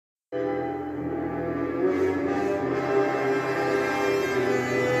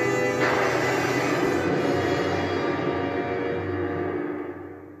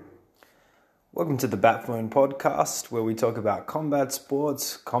Welcome to the Batphone podcast, where we talk about combat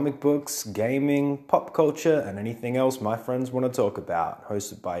sports, comic books, gaming, pop culture, and anything else my friends want to talk about.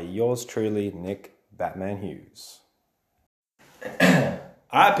 Hosted by yours truly, Nick Batman Hughes.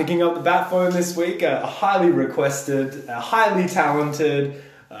 Alright, picking up the Batphone this week, a highly requested, a highly talented,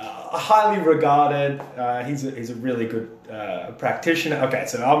 highly regarded, he's a really good practitioner. Okay,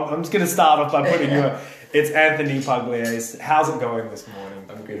 so I'm just going to start off by putting you it's Anthony Pugliese. How's it going this morning?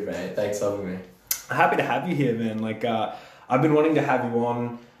 I'm good, mate. Thanks for having me. Happy to have you here, man. I've been wanting to have you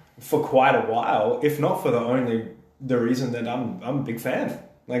on for quite a while, if not for the reason that I'm a big fan.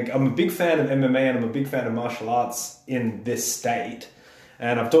 I'm a big fan of MMA and I'm a big fan of martial arts in this state.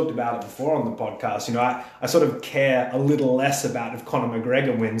 And I've talked about it before on the podcast. You know, I sort of care a little less about if Conor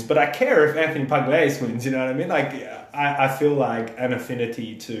McGregor wins, but I care if Anthony Pugliese wins, you know what I mean? I feel like an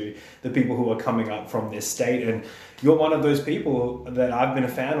affinity to the people who are coming up from this state. And you're one of those people that I've been a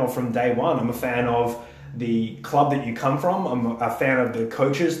fan of from day one. I'm a fan of the club that you come from. I'm a fan of the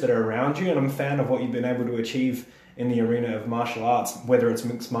coaches that are around you. And I'm a fan of what you've been able to achieve in the arena of martial arts, whether it's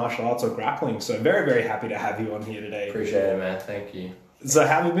mixed martial arts or grappling. So very, very happy to have you on here today. Appreciate it, man. Thank you. So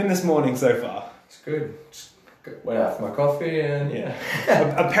how have you been this morning so far? It's good. Went out for my coffee and... Yeah.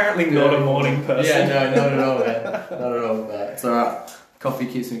 Apparently not a morning person. Yeah, no, not at all, man. Not at all, but it's alright. Coffee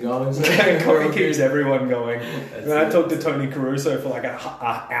keeps me going. So Coffee keeps everyone going. I talked to Tony Caruso for like an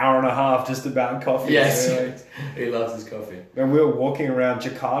hour and a half just about coffee. Yes, he loves his coffee. And we were walking around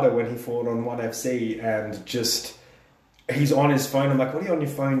Jakarta when he fought on 1FC and just... He's on his phone. I'm like, what are you on your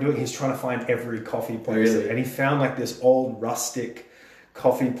phone doing? He's trying to find every coffee place. Really? And he found like this old rustic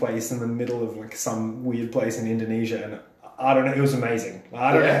coffee place in the middle of like some weird place in Indonesia. And I don't know, it was amazing.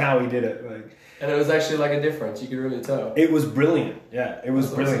 I don't know how he did it. And it was actually like a difference. You could really tell. It was brilliant. Yeah, it was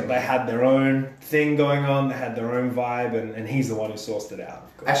brilliant. Awesome. They had their own thing going on. They had their own vibe. And he's the one who sourced it out.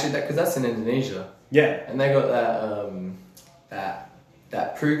 Actually, because that's in Indonesia. Yeah. And they got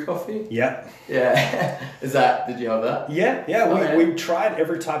that Pru coffee. Yeah. Yeah. Did you have that? Yeah. We tried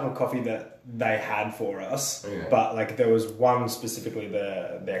every type of coffee that they had for us. Okay. But like there was one specifically,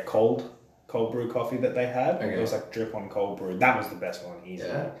 their cold brew coffee that they had. Okay. It was like drip on cold brew. That was the best one easily.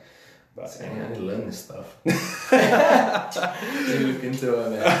 Yeah. But I need to learn this stuff. You look into it,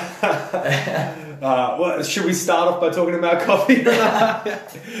 man. Well, should we start off by talking about coffee? Nah,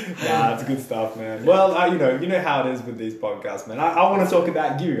 it's good stuff, man. Well, you know how it is with these podcasts, man. I want to talk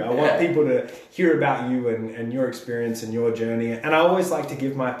about you. I want people to hear about you and your experience and your journey. And I always like to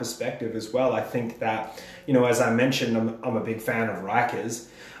give my perspective as well. I think that, as I mentioned, I'm a big fan of Rikers.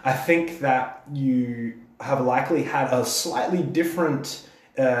 I think that you have likely had a slightly different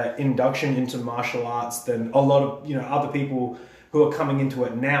induction into martial arts than a lot of other people who are coming into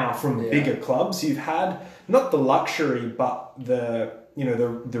it now from bigger clubs. You've had not the luxury, but the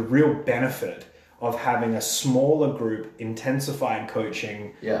real benefit of having a smaller group, intensified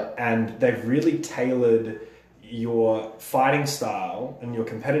coaching, and they've really tailored your fighting style and your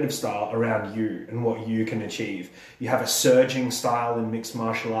competitive style around you and what you can achieve. You have a surging style in mixed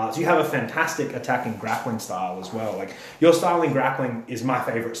martial arts. You have a fantastic attacking grappling style as well. Like your style in grappling is my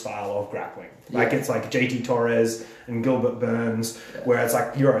favorite style of grappling. Like it's like JT Torres and Gilbert Burns, where it's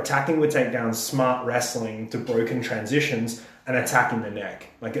like you're attacking with takedowns, smart wrestling to broken transitions, and attacking the neck.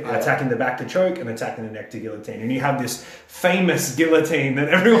 Attacking the back to choke and attacking the neck to guillotine. And you have this famous guillotine that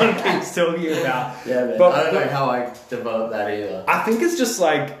everyone keeps talking about. Yeah, man. But I don't know how I developed that either. I think it's just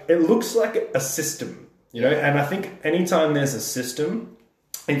it looks like a system, and I think anytime there's a system,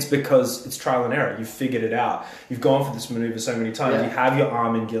 it's because it's trial and error. You've figured it out. You've gone for this maneuver so many times. Yeah. You have your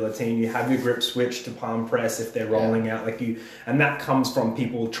arm in guillotine. You have your grip switch to palm press if they're rolling out and that comes from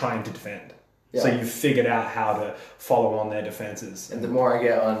people trying to defend. Yeah. So you've figured out how to follow on their defenses. And the more I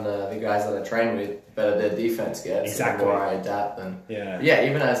get on the guys that I train with, the better their defense gets. Exactly. The more I adapt. And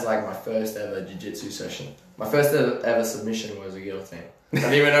even as my first ever jiu-jitsu session, my first ever submission was a guillotine. I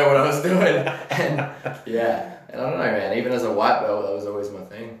didn't even know what I was doing. And I don't know, man. Even as a white belt, that was always my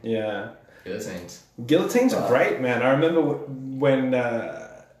thing. Yeah. Guillotines. Guillotines are great, man. I remember when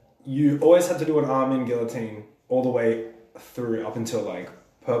you always had to do an arm in guillotine all the way through up until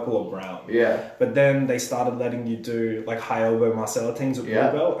purple or brown. Yeah. But then they started letting you do high elbow marcellatines at blue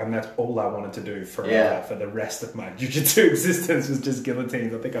belt, and that's all I wanted to do forever for the rest of my jiu-jitsu existence was just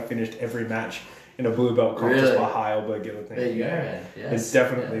guillotines. I think I finished every match in a blue belt comp just by high elbow guillotine. There you go, man. Yes. It's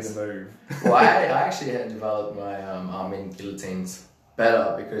definitely the move. Well, I actually had developed my arm in guillotines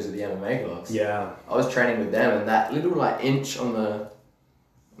better because of the MMA gloves. Yeah. I was training with them, and that little inch on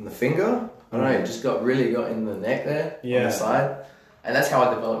the finger, I don't know, it just got in the neck there on the side. And that's how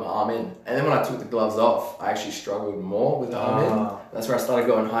I developed my arm in. And then when I took the gloves off, I actually struggled more with the arm in. That's where I started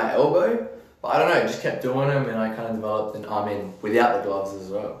going high elbow. But I don't know, just kept doing them, and I kind of developed an arm in without the gloves as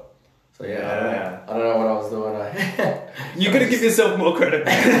well. So I don't know what I was doing. You gotta give yourself more credit.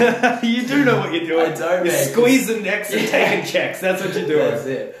 You do know what you're doing. I don't. You're squeezing necks and taking checks. That's what you're doing. That's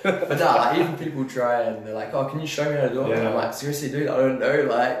it. But no, like, even people try and they're like, "Oh, can you show me how to do it?" Yeah. And I'm like, "Seriously, dude, I don't know.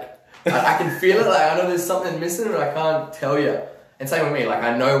 Like, I can feel it. Like, I know there's something missing, but I can't tell you." And same with me. Like,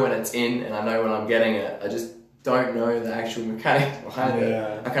 I know when it's in, and I know when I'm getting it. I just don't know the actual mechanics behind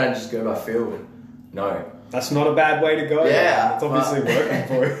it. I kind of just go by feel and know. That's not a bad way to go. Yeah, it's obviously working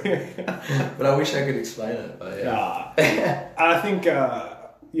for you. But I wish I could explain it. But I think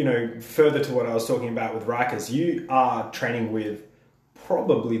further to what I was talking about with Rikers, you are training with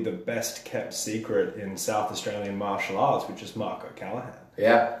probably the best kept secret in South Australian martial arts, which is Mark O'Callaghan.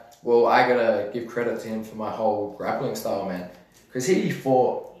 Yeah. Well, I gotta give credit to him for my whole grappling style, man, because he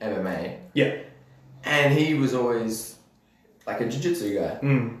fought MMA. Yeah. And he was always like a jiu-jitsu guy.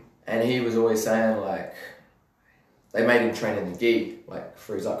 And he was always saying, like, they made him train in the gi, like,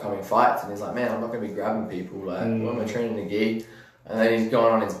 for his upcoming fights. And he's like, man, I'm not going to be grabbing people. Like, why am I training in the gi? And then he's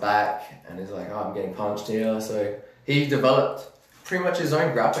going on his back, and he's like, oh, I'm getting punched here. So he developed pretty much his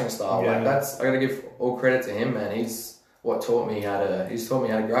own grappling style. Yeah. Like, I got to give all credit to him, man. He's taught me how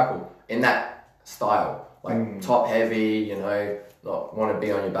to grapple in that style. Like, top heavy, you know, not want to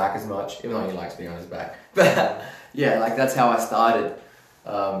be on your back as much, even though he likes being on his back. But yeah, like, that's how I started.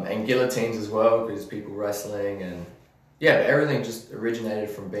 And guillotines as well, because people wrestling, and but everything just originated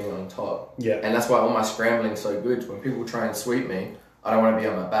from being on top. Yeah. And that's why all my scrambling's so good. When people try and sweep me, I don't want to be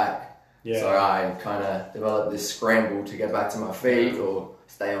on my back. Yeah. So I kind of developed this scramble to get back to my feet or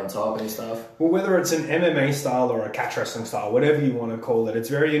stay on top and stuff. Well, whether it's an MMA style or a catch wrestling style, whatever you want to call it, it's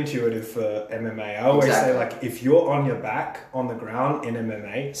very intuitive for MMA. I always say, like, if you're on your back on the ground in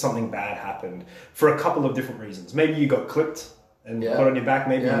MMA, something bad happened for a couple of different reasons. Maybe you got clipped and put on your back.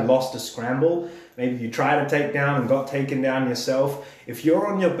 Maybe you lost a scramble. Maybe you tried to take down and got taken down yourself. If you're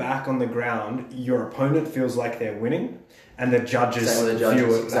on your back on the ground, your opponent feels like they're winning, and the judges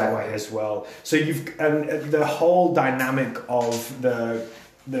view it that way as well. So the whole dynamic of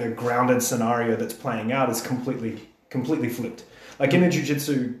the grounded scenario that's playing out is completely flipped. Like in a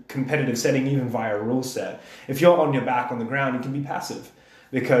jiu-jitsu competitive setting, even via a rule set, if you're on your back on the ground, you can be passive.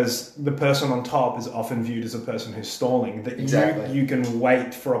 Because the person on top is often viewed as a person who's stalling. That you can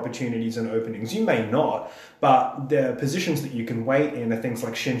wait for opportunities and openings. You may not, but the positions that you can wait in are things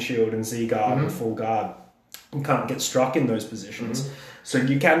like shin shield and Z-guard and full guard. You can't get struck in those positions. So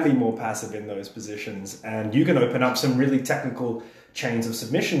you can be more passive in those positions, and you can open up some really technical chains of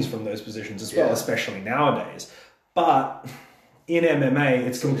submissions from those positions as well, especially nowadays. But in MMA,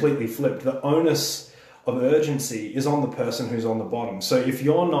 it's completely flipped. The onus of urgency is on the person who's on the bottom. So if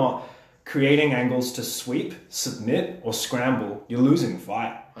you're not creating angles to sweep, submit, or scramble, you're losing the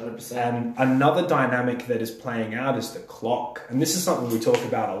fight. 100%. And another dynamic that is playing out is the clock. And this is something we talk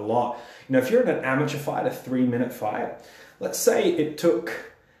about a lot. You know, if you're in an amateur fight, a 3-minute fight, let's say it took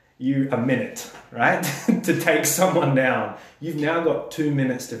you a minute, right, to take someone down. You've now got 2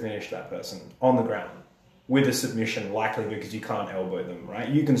 minutes to finish that person on the ground with a submission, likely because you can't elbow them, right?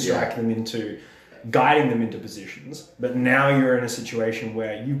 You can strike them into guiding them into positions, but now you're in a situation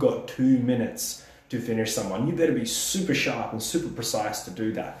where you've got 2 minutes to finish someone. You better be super sharp and super precise to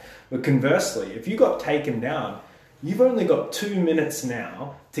do that. But conversely, if you got taken down, you've only got 2 minutes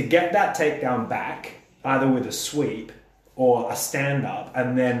now to get that takedown back, either with a sweep or a stand-up,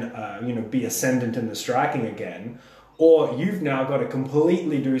 and then be ascendant in the striking again, or you've now got to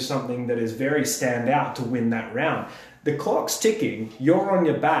completely do something that is very stand out to win that round. The clock's ticking, you're on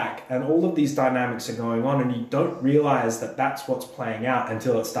your back, and all of these dynamics are going on, and you don't realize that that's what's playing out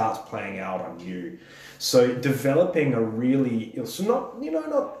until it starts playing out on you. So developing a really,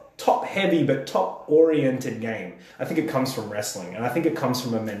 not top heavy, but top oriented game, I think it comes from wrestling, and I think it comes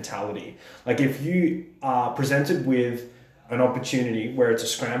from a mentality. Like if you are presented with an opportunity where it's a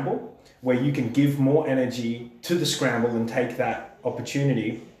scramble, where you can give more energy to the scramble and take that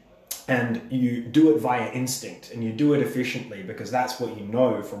opportunity, and you do it via instinct and you do it efficiently because that's what you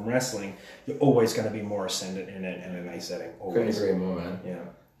know from wrestling, you're always going to be more ascendant in an MMA setting. Always. Couldn't agree more, man. Yeah.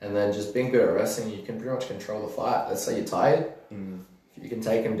 And then just being good at wrestling, you can pretty much control the fight. Let's say you're tired, if you can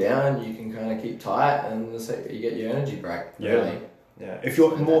take them down, you can kind of keep tight, and let's say you get your energy back. Really. Yeah. If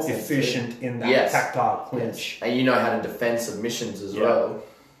you're more efficient in that tactile clinch. And you know how to defend submissions as well.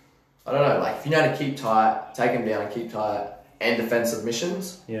 I don't know, like if you know how to keep tight, take them down, keep tight, and defend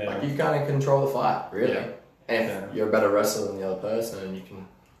submissions, like you kind of control the fight, really. And if you're a better wrestler than the other person, and you can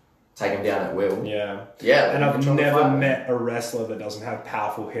take them down at will. Yeah. Yeah. And I've never met a wrestler that doesn't have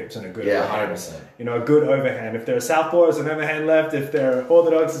powerful hips and a good overhand. 100%. You know, a good overhand. If they're a southpaw, it's an overhand left. If they're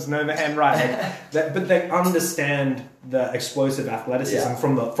orthodox, it's an overhand right. But they understand the explosive athleticism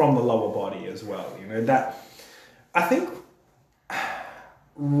from the lower body as well. You know, that I think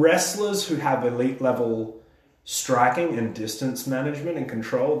wrestlers who have elite level striking and distance management and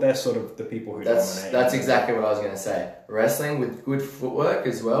control, they're sort of the people who dominate. That's exactly what I was going to say. Wrestling with good footwork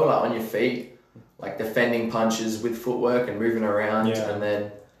as well, like on your feet, like defending punches with footwork and moving around, and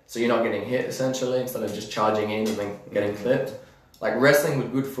then so you're not getting hit essentially instead of just charging in and then getting clipped. Like wrestling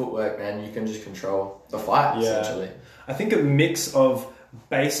with good footwork, man, you can just control the fight essentially. I think a mix of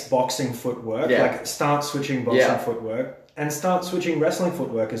base boxing footwork, like stance switching boxing footwork, and stance switching wrestling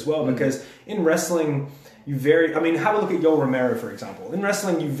footwork as well, because in wrestling have a look at Yoel Romero, for example. In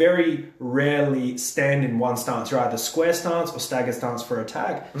wrestling, you very rarely stand in one stance. You're either square stance or stagger stance for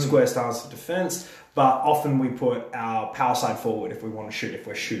attack, square stance for defense, but often we put our power side forward if we want to shoot, if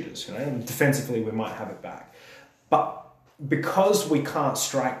we're shooters. You know? And defensively, we might have it back. But because we can't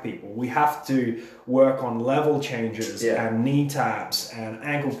strike people, we have to work on level changes and knee taps and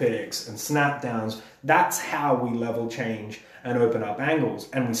ankle picks and snap downs. That's how we level change and open up angles,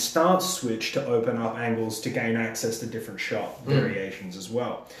 and we stance switch to open up angles to gain access to different shot variations as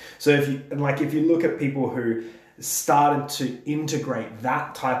well. So if you look at people who started to integrate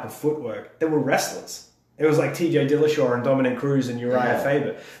that type of footwork, they were wrestlers. It was like TJ Dillashaw and Dominic Cruz and Uriah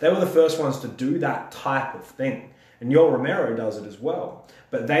Faber. They were the first ones to do that type of thing. And Yoel Romero does it as well.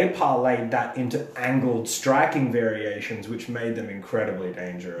 But they parlayed that into angled striking variations, which made them incredibly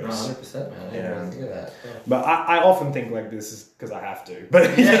dangerous. 100%, man. Yeah. Look at that. Yeah. But I often think like this is because I have to.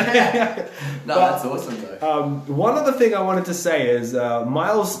 But that's awesome though. One other thing I wanted to say is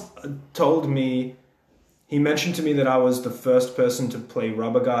Miles told me, he mentioned to me that I was the first person to play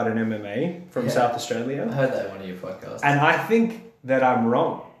rubber guard in MMA from South Australia. I heard that in one of your podcasts. And I think that I'm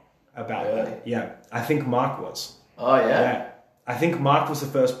wrong about that. Yeah, I think Mark was. Oh, yeah? I think Mark was the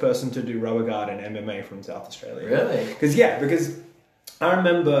first person to do rubber guard in MMA from South Australia. Really? Because I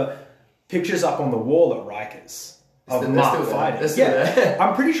remember pictures up on the wall at Rikers of Mark fighting.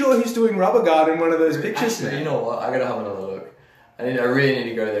 I'm pretty sure he's doing rubber guard in one of those pictures. Actually, you know what? I gotta have another look. I really need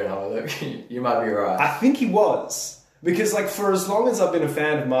to go there and have a look. You might be right. I think he was. Because like for as long as I've been a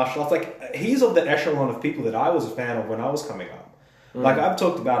fan of martial arts, like he's of the echelon of people that I was a fan of when I was coming up. Like I've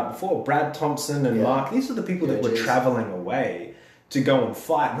talked about it before, Brad Thompson and Mark, these are the people that were traveling away to go and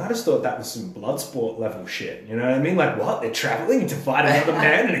fight. And I just thought that was some blood sport level shit. You know what I mean? Like what? They're traveling to fight another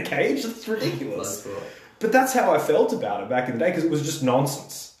man in a cage? That's ridiculous. But that's how I felt about it back in the day, because it was just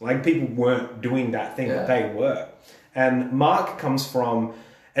nonsense. Like people weren't doing that thing that they were. And Mark comes from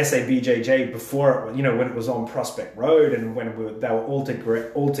SABJJ before it, when it was on Prospect Road and when they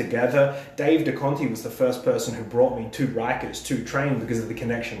were all together. Dave DeConti was the first person who brought me to Rikers to train because of the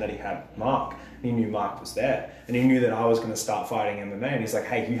connection that he had with Mark. He knew Mark was there, and he knew that I was going to start fighting MMA, and he's like,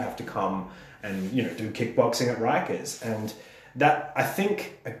 hey, you have to come and do kickboxing at Rikers. And that, I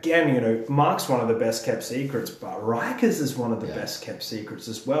think, again, Mark's one of the best kept secrets, but Rikers is one of the best kept secrets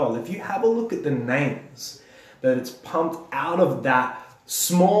as well. If you have a look at the names that it's pumped out of that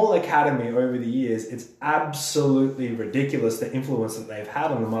small academy over the years, it's absolutely ridiculous the influence that they've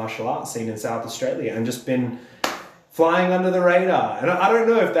had on the martial arts scene in South Australia and just been flying under the radar. And I don't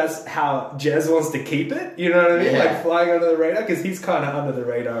know if that's how Jez wants to keep it, you know what I mean? Like flying under the radar, because he's kind of under the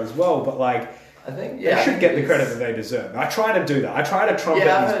radar as well, but like I think they should get the credit that they deserve. I try to do that. I try to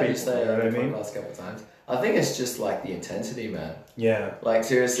trumpet these people, you know what I mean? Last couple of times. I think it's just like the intensity, man. Yeah. Like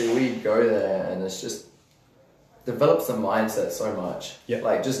seriously, we go there and it's just develops the mindset so much. Yeah.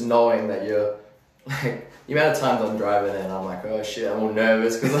 Like just knowing that you're like the amount of times I'm driving and I'm like, oh shit, I'm all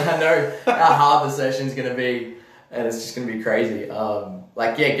nervous because I know how hard the session's gonna be and it's just gonna be crazy.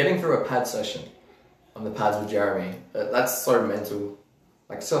 Getting through a pad session on the pads with Jeremy, that's so mental.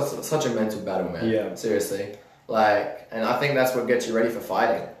 Like such a mental battle, man. Yeah. Seriously. And I think that's what gets you ready for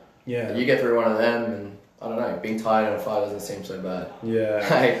fighting. Yeah. And you get through one of them and I don't know, being tired in a fight doesn't seem so bad.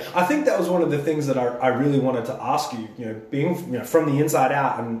 Yeah. I think that was one of the things that I really wanted to ask you, being from the inside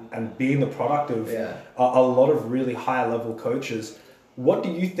out and being the product of a lot of really high level coaches. What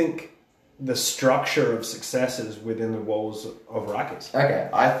do you think the structure of success is within the walls of Rikers? Okay,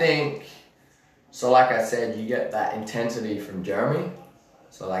 I think, so like I said, you get that intensity from Jeremy.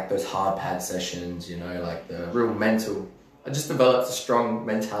 So like those hard pad sessions, like the real mental. I just developed a strong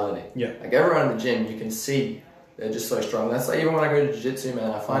mentality. Yeah. Like everyone in the gym, you can see they're just so strong. That's like even when I go to jiu-jitsu,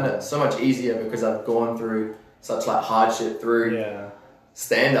 man, I find it so much easier because I've gone through such like hardship through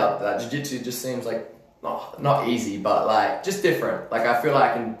stand-up that jiu-jitsu just seems like not easy, but like just different. Like I feel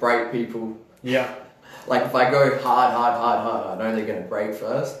like I can break people. Yeah. Like if I go hard, I know they're gonna break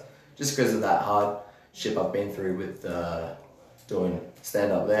first, just because of that hardship I've been through with doing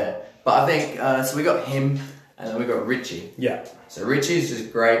stand up there. But I think so. We got him, and then we got Richie. Yeah. So Richie's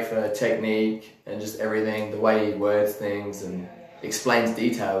just great for technique and just everything, the way he words things and explains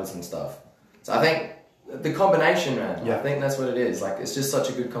details and stuff. So I think the combination, man. Yeah. I think that's what it is. Like it's just such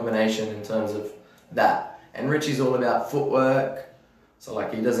a good combination in terms of that. And Richie's all about footwork. So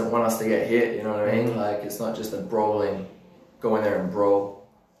like he doesn't want us to get hit, you know what I mean? Like it's not just a brawling, go in there and brawl.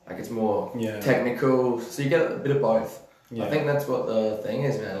 Like it's more technical. So you get a bit of both. Yeah. I think that's what the thing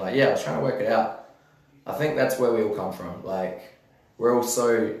is, man. Like, I was trying to work it out. I think that's where we all come from. Like, we're all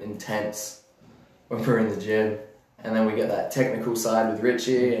so intense when we're in the gym. And then we get that technical side with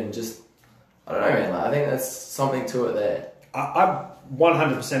Richie and just, I don't know, man. Like, I think there's something to it there. I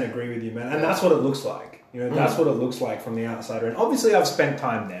 100% agree with you, man. And that's what it looks like. You know, that's what it looks like from the outsider. And obviously I've spent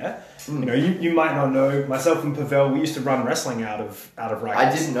time there. You know, you might not know, myself and Pavel, we used to run wrestling out of Rikers.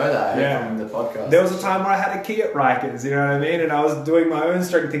 I didn't know that from the podcast. There was a time where I had a key at Rikers, you know what I mean? And I was doing my own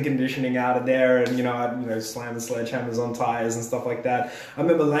strength and conditioning out of there, and I'd slam the sledgehammers on tires and stuff like that. I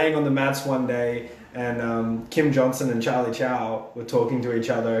remember laying on the mats one day, and Kim Johnson and Charlie Chow were talking to each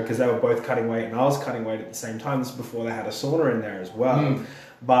other because they were both cutting weight, and I was cutting weight at the same time. This was before they had a sauna in there as well.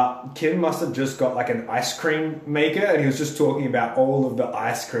 But Kim must have just got like an ice cream maker, and he was just talking about all of the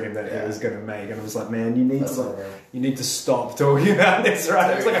ice cream that he was going to make. And I was like, man, you need to stop talking about this,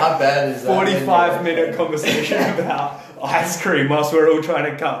 right? It's like how bad is that? 45-minute conversation about ice cream whilst we're all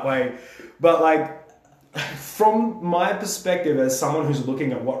trying to cut weight. But like, from my perspective as someone who's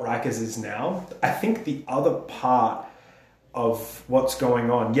looking at what Rikers is now, I think the other part of what's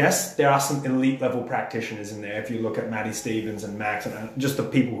going on. Yes, there are some elite level practitioners in there. If you look at Matty Stevens and Max and just the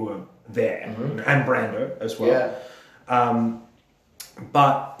people who are there, and Brando as well. Yeah.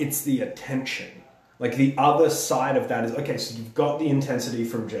 But it's the attention. Like the other side of that is, okay, so you've got the intensity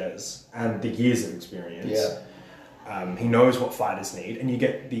from Jez and the years of experience. Yeah. He knows what fighters need, and you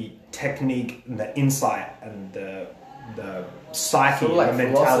get the technique and the insight and the psyche and the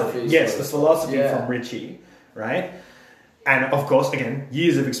mentality. Yes, the philosophy from Richie, right? And of course, again,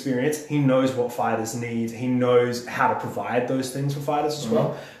 years of experience. He knows what fighters need. He knows how to provide those things for fighters as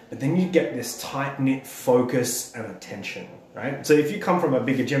well. But then you get this tight-knit focus and attention, right? So if you come from a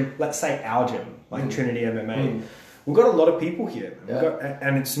bigger gym, let's say our gym, like Trinity MMA, we've got a lot of people here.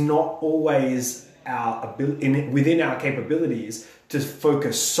 And it's not always our ability, within our capabilities to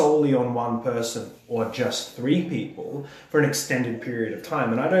focus solely on one person or just 3 people for an extended period of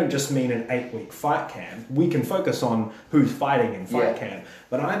time. And I don't just mean an 8-week fight camp. We can focus on who's fighting in fight camp,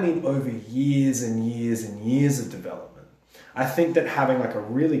 but I mean over years and years and years of development. I think that having like a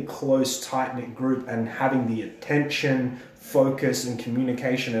really close, tight-knit group and having the attention, focus and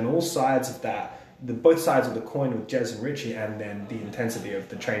communication and all sides of that, both sides of the coin with Jez and Richie, and then the intensity of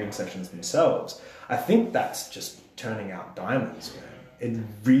the training sessions themselves, I think that's just turning out diamonds, man. It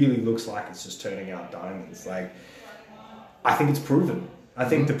really looks like it's just turning out diamonds. Like, I think it's proven. I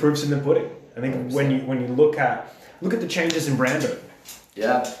think the proof's in the pudding. I think 100%. when you look at the changes in Brando.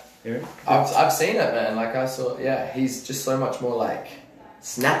 Yeah. I've seen it, man. Like I saw, he's just so much more like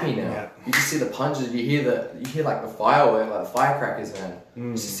snappy now. Yeah. You just see the punches. You hear like the firework, like the firecrackers, man.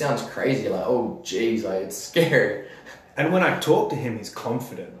 It just sounds crazy. Like, oh geez, like it's scary. And when I talk to him, he's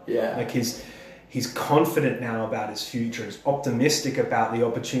confident. Yeah. Like he's confident now about his future. He's optimistic about the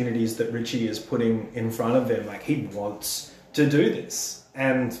opportunities that Richie is putting in front of him. Like he wants to do this.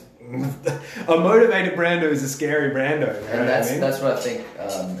 And a motivated Brando is a scary Brando. And that's what I think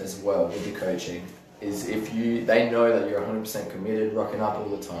as well with the coaching. Is if they know that you're 100% committed, rocking up all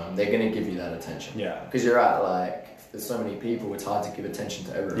the time, they're going to give you that attention. Yeah. Because you're right, like, there's so many people, it's hard to give attention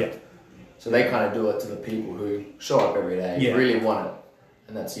to everyone. Yeah. So they kind of do it to the people who show up every day, really want it.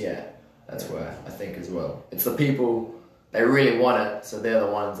 And that's where I think as well. It's the people, they really want it, so they're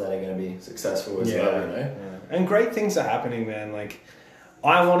the ones that are going to be successful as well, you know? Yeah. And great things are happening, man. Like,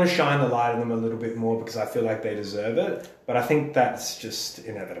 I want to shine the light on them a little bit more because I feel like they deserve it. But I think that's just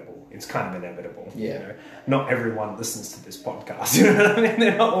inevitable. It's kind of inevitable. Yeah. You know? Not everyone listens to this podcast. You know what I mean?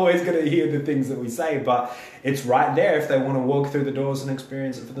 They're not always going to hear the things that we say, but it's right there if they want to walk through the doors and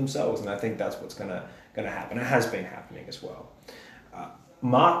experience it for themselves. And I think that's what's going to happen. It has been happening as well.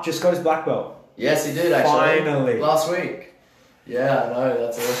 Mark just got his black belt. Yes, he did actually. Finally. Last week. Yeah, I know.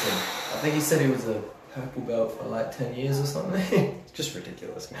 That's awesome. I think he said he was a purple belt for like 10 years or something. It's just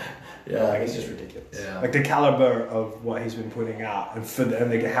ridiculous, man. Yeah, like it's just ridiculous. Yeah. Like the caliber of what he's been putting out and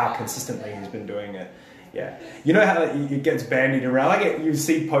how consistently he's been doing it Yeah. You know how it gets bandied around? Like you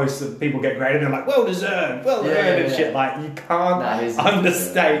see posts of people get graded and like, well deserved, well earned and shit. Like you can't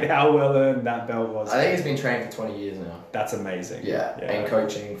understate how well earned that belt was. I think he's been training for 20 years now. That's amazing. Yeah. And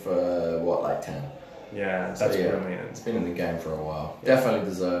coaching for what, like 10? Yeah, that's brilliant. It's been in the game for a while. Yeah. Definitely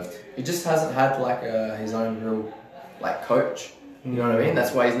deserved. He just hasn't had like his own real like coach. You know what I mean?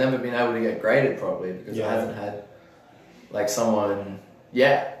 That's why he's never been able to get graded properly, because he hasn't had like someone.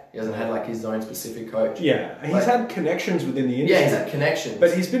 Yeah, he hasn't had like his own specific coach. Yeah, and he's had connections within the industry. Yeah, he's had connections,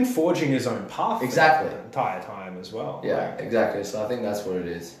 but he's been forging his own path the entire time as well. Yeah, exactly. So I think that's what it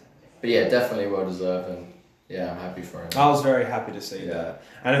is. But yeah, definitely well deserved, and yeah, I'm happy for him. I was very happy to see that,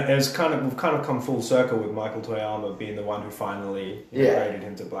 and it was we've kind of come full circle with Michael Toyama being the one who finally graded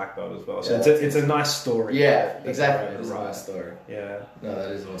him to black belt as well. So it's a nice story. Yeah, exactly. It's a nice story. Yeah. No,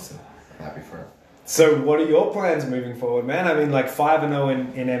 that is awesome. I'm happy for him. So what are your plans moving forward, man? I mean, like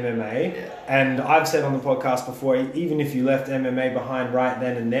 5-0 in MMA, and I've said on the podcast before, even if you left MMA behind right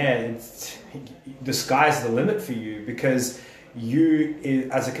then and there, the sky's the limit for you, because you,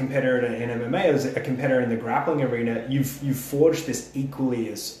 as a competitor in MMA, as a competitor in the grappling arena, you've forged this equally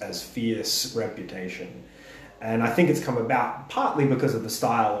as fierce reputation. And I think it's come about partly because of the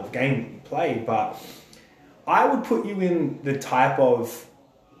style of game you play, but I would put you in the type of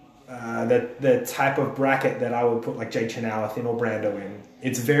the type of bracket that I would put like Jay Chenoweth in or Brando in.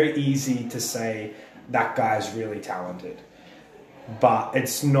 It's very easy to say that guy's really talented, but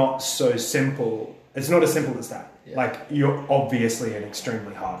it's not so simple. It's not as simple as that. Yeah. Like, you're obviously an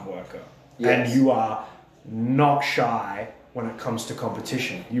extremely hard worker, and you are not shy when it comes to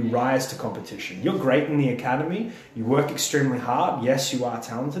competition. You rise to competition. You're great in the academy. You work extremely hard. Yes, you are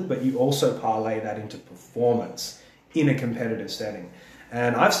talented, but you also parlay that into performance in a competitive setting.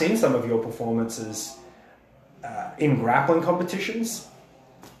 And I've seen some of your performances in grappling competitions,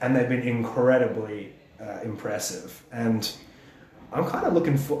 and they've been incredibly impressive. And I'm kind of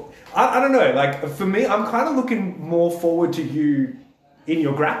looking for... I don't know, like, for me, I'm kind of looking more forward to you in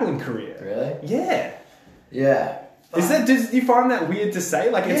your grappling career. Really? Yeah. Yeah. Do you find that weird to say?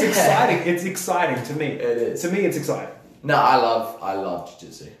 Like, it's exciting. It's exciting to me. It is. To me, it's exciting. No, I love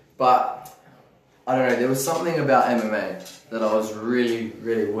jiu-jitsu. But, I don't know, there was something about MMA that I was really,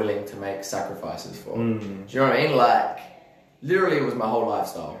 really willing to make sacrifices for. Do you know what I mean? Like, literally it was my whole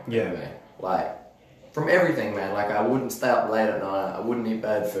lifestyle. Yeah. MMA. Like, from everything, man. Like, I wouldn't stay up late at night. I wouldn't eat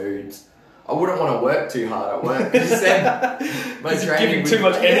bad foods. I wouldn't want to work too hard at work. My training giving too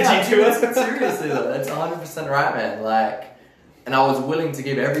much energy to it. Seriously though, that's 100% right, man. Like, and I was willing to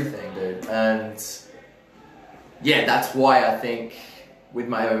give everything, dude. And yeah, that's why I think with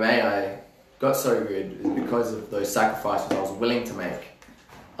my MMA I got so good, is because of those sacrifices I was willing to make.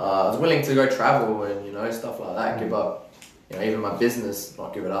 I was willing to go travel and, you know, stuff like that. Give up, you know, even my business,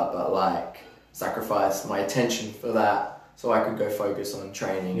 not give it up, but like sacrifice my attention for that, so I could go focus on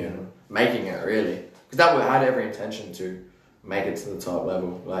training and making it, really. Because I had every intention to make it to the top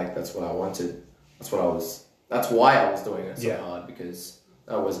level. Like, that's what I wanted. That's why I was doing it so hard, because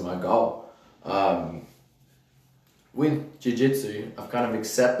that was my goal. With jiu-jitsu, I've kind of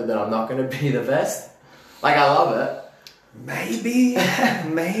accepted that I'm not going to be the best. Like, I love it. Maybe. But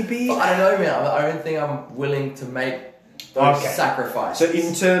I don't know, man. I don't think I'm willing to make those sacrifices. So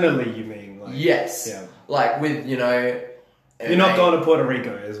internally, you mean? Like, yes. Yeah. Like, with, you know... You're not going to Puerto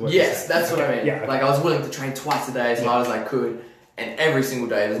Rico, is what you're saying. Yes, that's what I mean. Yeah, like, I was willing to train twice a day as hard as I could, and every single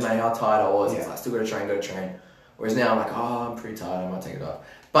day, doesn't matter how tired I was, I still got to train. Whereas now I'm like, oh, I'm pretty tired, I might take it off.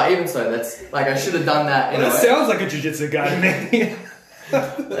 But even so, that's, like, I should have done that in a way. That sounds like a jiu-jitsu guy to me.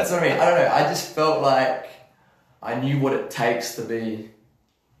 That's what I mean. I don't know, I just felt like I knew what it takes to be,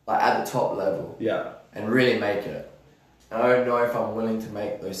 like, at the top level. Yeah. And really make it. And I don't know if I'm willing to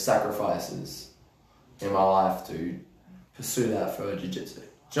make those sacrifices in my life to pursue that for jiu-jitsu.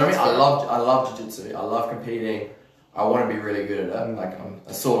 Do you know what I mean? I love jiu-jitsu. I love competing. I want to be really good at it. Like, I'm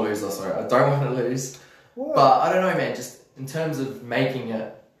a sore loser, so I don't want to lose. What? But I don't know, man. Just in terms of making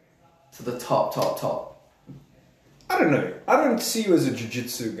it to the top. I don't know. I don't see you as a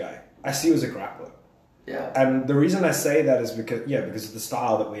jiu-jitsu guy. I see you as a grappler. Yeah. And the reason I say that is because of the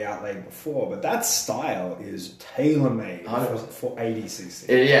style that we outlined before. But that style is tailor-made for ADCC.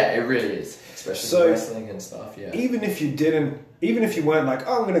 It really is. Especially wrestling and stuff, Even if you weren't like,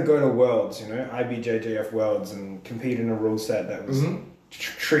 oh, I'm going to go to Worlds, you know, IBJJF Worlds, and compete in a rule set that was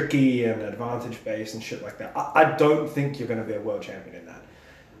tricky and advantage-based and shit like that. I don't think you're going to be a world champion in that.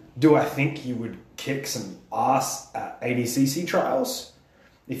 Do I think you would kick some ass at ADCC trials?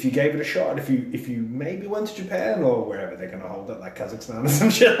 If you gave it a shot, if you maybe went to Japan or wherever they're going to hold it, like Kazakhstan or some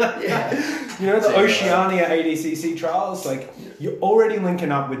shit like that. You know, the Oceania ADCC trials, like, you're already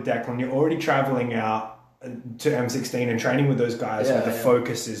linking up with Declan, you're already traveling out. to M16 and training with those guys where the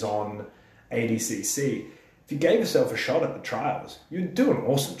focus is on ADCC. If you gave yourself a shot at the trials, you'd do an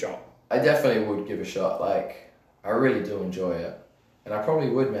awesome job. I definitely would give a shot. Like, I really do enjoy it. And I probably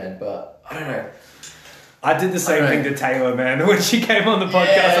would, man, but I don't know. I did the same thing to Taylor, man. When she came on the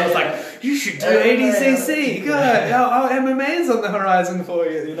podcast, I was like, you should do ADCC. God, our MMA's on the horizon for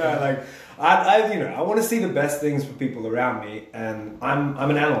you. You know, like, I want to see the best things for people around me, and I'm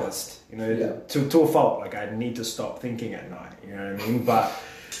an analyst, you know, to a fault. Like, I need to stop thinking at night, you know what I mean? But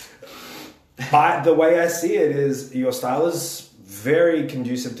the way I see it is your style is very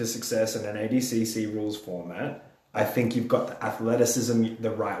conducive to success in an ADCC rules format. I think you've got the athleticism,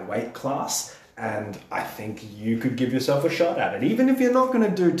 the right weight class, and I think you could give yourself a shot at it. Even if you're not going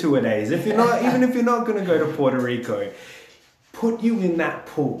to do 2-a-days, even if you're not going to go to Puerto Rico, put you in that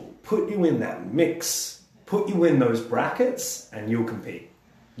pool, put you in that mix, put you in those brackets, and you'll compete.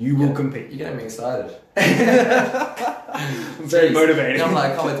 You will compete. You're getting me excited. I'm very motivated. I'm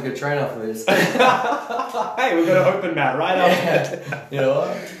like, I can't wait to go train after this. Hey, we've got an open mat right after. You know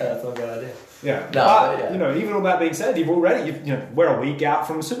what? That's not a good idea. Yeah. But, you know, even all that being said, we're a week out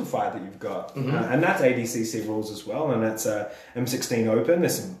from a super fight that you've got. And that's ADCC rules as well. And that's M16 Open.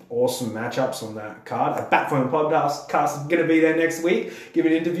 There's some awesome matchups on that card. Back from the podcast is going to be there next week,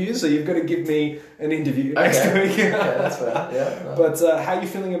 giving interviews. So you've got to give me an interview next week. Yeah, that's fair. Yeah. No. But how are you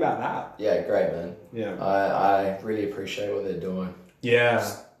feeling about that? Yeah, great, man. Yeah. I really appreciate what they're doing. Yeah.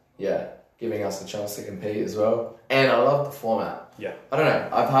 Giving us a chance to compete as well. And I love the format. Yeah. I don't know.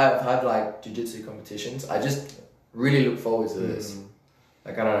 I've had like jiu-jitsu competitions. I just really look forward to this.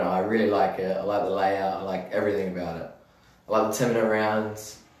 Like, I don't know. I really like it. I like the layout. I like everything about it. I like the 10-minute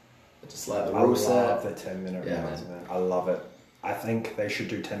rounds. I just like the rule set. I love the 10-minute rounds, man. I love it. I think they should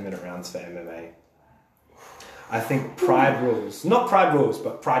do 10-minute rounds for MMA. I think pride rules. Not pride rules,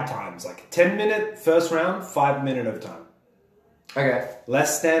 but pride times. Like 10-minute first round, 5-minute overtime. Okay.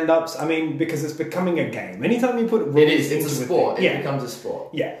 Less stand-ups. I mean, because it's becoming a game. Anytime you put rules it's a sport. It becomes a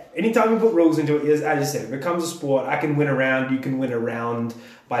sport. Yeah. Anytime you put rules into it, as you said, it becomes a sport. I can win a round. You can win a round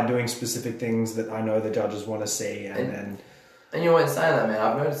by doing specific things that I know the judges want to see. And you know what, saying that, man,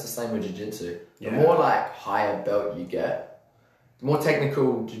 I've noticed the same with jiu-jitsu. The more like higher belt you get, the more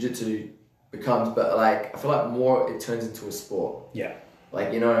technical jiu-jitsu becomes. But like, I feel like more it turns into a sport. Yeah.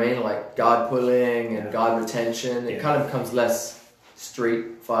 Like, you know what I mean? Like guard pulling and guard retention. It kind of becomes less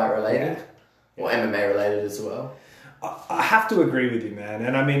street fight related or MMA related as well. I have to agree with you, man.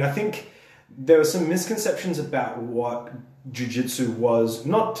 And I mean, I think there were some misconceptions about what jiu-jitsu was.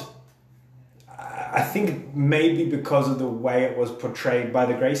 I think maybe because of the way it was portrayed by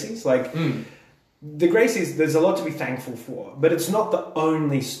the Gracies. Like, the Gracies, there's a lot to be thankful for, but it's not the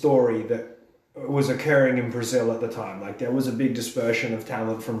only story that was occurring in Brazil at the time. Like, there was a big dispersion of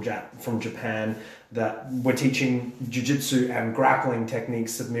talent from Japan that were teaching jiu-jitsu and grappling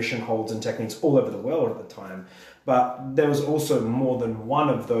techniques, submission holds and techniques all over the world at the time. But there was also more than one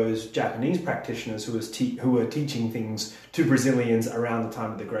of those Japanese practitioners who were teaching things to Brazilians around the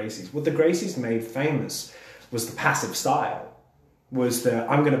time of the Gracies. What the Gracies made famous was the passive style, was the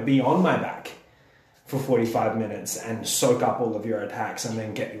I'm going to be on my back for 45 minutes and soak up all of your attacks and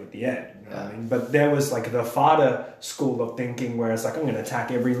then get you at the end. You know what I mean? But there was like the Fada school of thinking where it's like, I'm going to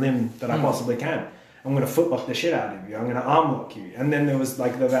attack every limb that I possibly can. I'm going to footlock the shit out of you. I'm going to arm lock you. And then there was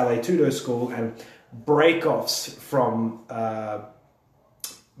like the Vale Tudo school and break-offs from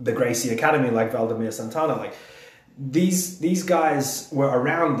the Gracie Academy, like Valdemir Santana. Like, these guys were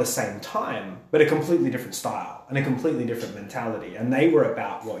around the same time, but a completely different style and a completely different mentality. And they were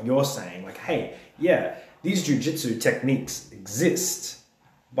about what you're saying, like, hey, yeah, these jiu-jitsu techniques exist,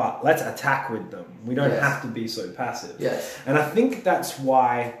 but let's attack with them. We don't have to be so passive. Yes. And I think that's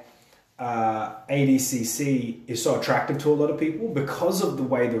why ADCC is so attractive to a lot of people, because of the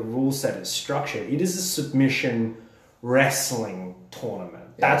way the rule set is structured. It is a submission wrestling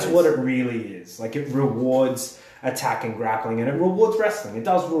tournament. That's what it really is. Like, it rewards attack and grappling, and it rewards wrestling. It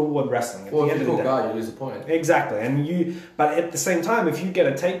does reward wrestling. At the end of the day, guard, you lose a point. Exactly. But at the same time, if you get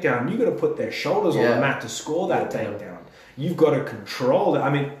a takedown, you got to put their shoulders on the mat to score that takedown. You've got to control it. I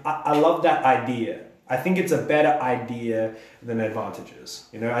mean, I love that idea. I think it's a better idea than advantages.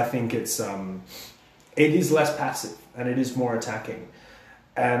 You know, I think it is less passive and it is more attacking.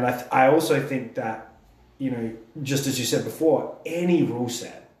 And I also think that, you know, just as you said before, any rule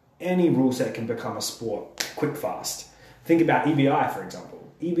set can become a sport quick, fast. Think about EBI, for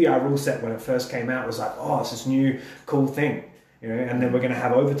example. EBI rule set, when it first came out, was like, oh, it's this new cool thing, you know, and then we're going to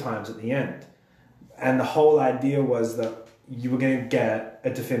have overtimes at the end. And the whole idea was that you were going to get a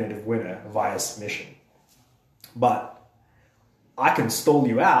definitive winner via submission. But I can stall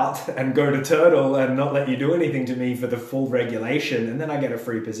you out and go to turtle and not let you do anything to me for the full regulation, and then I get a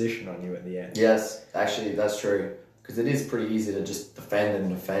free position on you at the end. Yes, actually, that's true. Because it is pretty easy to just defend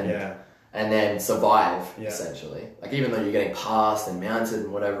and then survive, essentially. Like, even though you're getting passed and mounted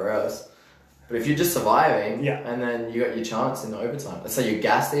and whatever else. But if you're just surviving, and then you got your chance in the overtime. Let's say you're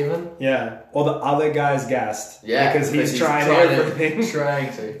gassed even. Yeah. Or the other guy's gassed. Yeah. Because he's trying everything.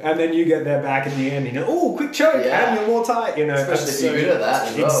 Trying to. And then you get there back at the end, oh, quick choke, and you're more tight, Especially if you're good at that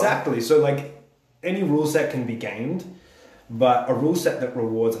as well. Exactly. So, like, any rule set can be gamed, but a rule set that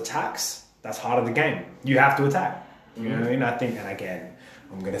rewards attacks, that's part of the game. You have to attack. You know what I mean? I think, and again,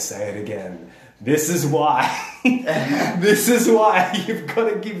 I'm going to say it again. This is why you've got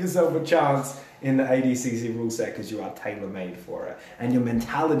to give yourself a chance in the ADCC rule set, because you are tailor-made for it. And your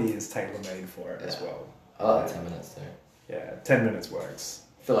mentality is tailor-made for it as well. I like 10 minutes too. Yeah, 10 minutes works.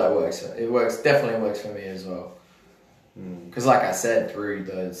 I feel like it works. It works, definitely works for me as well. Because like I said, through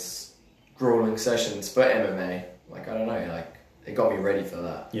those grueling sessions for MMA, like, I don't know, like, it got me ready for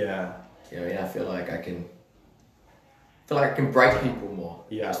that. Yeah. I feel like I can break people more.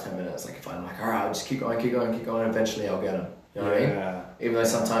 Yeah. Just 10 minutes. Like, if I'm like, all right, I'll just keep going, eventually I'll get them. You know what I mean? Even though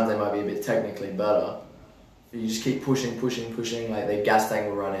sometimes they might be a bit technically better, you just keep pushing, like their gas tank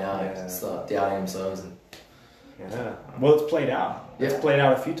will run out and start doubting themselves. Well, it's played out. It's played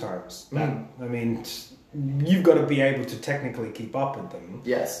out a few times. I mean, you've got to be able to technically keep up with them.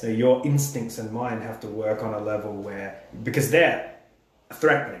 Yes. So your instincts and mine have to work on a level where, because they're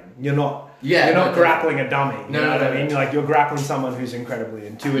threatening. You're not grappling a dummy. You know what I mean? Like, you're grappling someone who's incredibly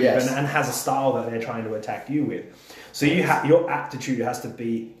intuitive and has a style that they're trying to attack you with. So your aptitude has to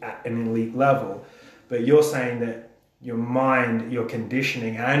be at an elite level, but you're saying that your mind, your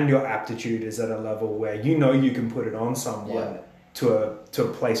conditioning, and your aptitude is at a level where you can put it on someone to a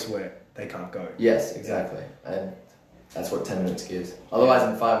place where they can't go. Yes, exactly. And that's what 10 minutes gives. Otherwise,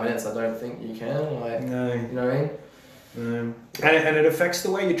 in 5 minutes, I don't think you can. Like, no. You know what I mean? And it affects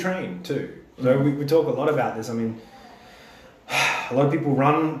the way you train too. So we talk a lot about this. I mean, a lot of people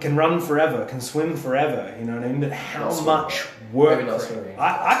can run forever, can swim forever. You know what I mean? But how much work? Maybe not swimming.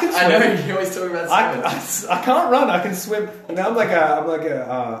 I can swim. I know you always talk about swimming. I can't run. I can swim. I'm like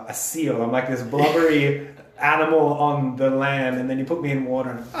a seal. I'm like this blubbery animal on the land, and then you put me in water,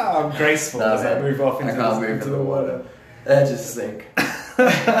 and I'm graceful as I move off into the water. I just think.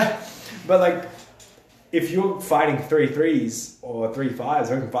 But like, if you're fighting 3-3s or 3-5s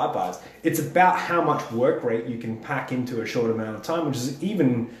or even 5-5s, it's about how much work rate you can pack into a short amount of time, which is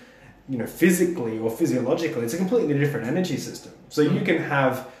even, physically or physiologically, it's a completely different energy system. So you can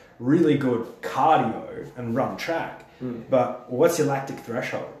have really good cardio and run track, but what's your lactic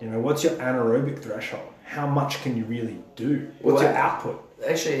threshold? What's your anaerobic threshold? How much can you really do? What's your output?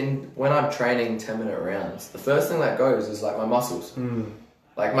 Actually, when I'm training 10-minute rounds, the first thing that goes is like my muscles.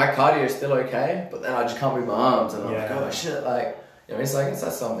 Like, my cardio is still okay, but then I just can't move my arms, and I'm like, oh shit, like, it's like,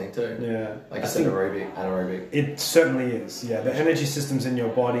 that's something too. Yeah. Like I said, anaerobic. It certainly is, yeah. The energy systems in your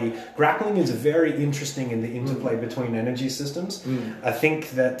body. Grappling is very interesting in the interplay between energy systems. I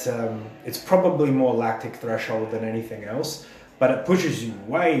think that it's probably more lactic threshold than anything else, but it pushes you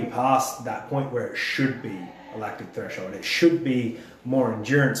way past that point where it should be a lactic threshold. It should be more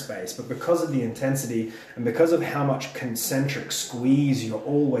endurance based, but because of the intensity and because of how much concentric squeeze you're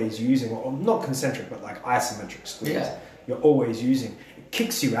always using, or not concentric but like isometric squeeze you're always using, it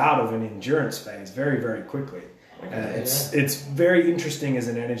kicks you out of an endurance phase very, very quickly. It's very interesting as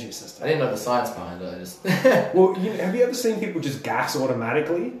an energy system. I didn't know the science behind it. I just well, have you ever seen people just gas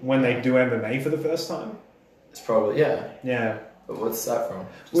automatically when they do MMA for the first time? It's probably yeah. But what's that from?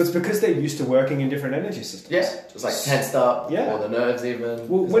 Well, it's because they're used to working in different energy systems. Yeah, just like tensed up, or the nerves even.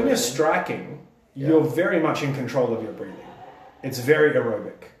 Well, when you're striking, you're very much in control of your breathing. It's very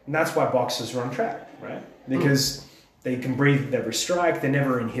aerobic. And that's why boxers run track, right? Because they can breathe with every strike, they're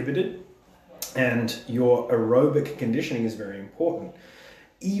never inhibited. And your aerobic conditioning is very important.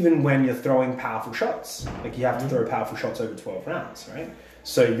 Even when you're throwing powerful shots. Like, you have to throw powerful shots over 12 rounds, right?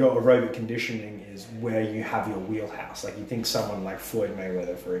 So your aerobic conditioning is where you have your wheelhouse. Like, you think someone like Floyd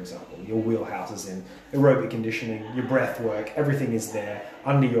Mayweather, for example, your wheelhouse is in aerobic conditioning, your breath work, everything is there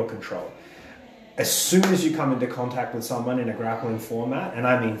under your control. As soon as you come into contact with someone in a grappling format, and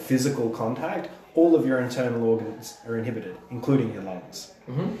I mean physical contact, all of your internal organs are inhibited, including your lungs.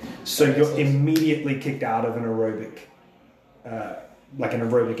 So you're immediately kicked out of an aerobic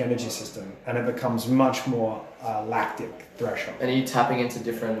energy system, and it becomes much more lactic threshold. And are you tapping into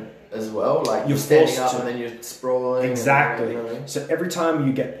different as well? Like, you're standing up and then you're sprawling. Exactly. And, So every time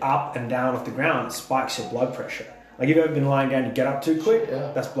you get up and down off the ground, it spikes your blood pressure. Like if you've ever been lying down, you get up too quick,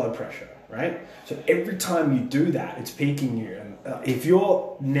 that's blood pressure, right? So every time you do that, it's peaking you. And if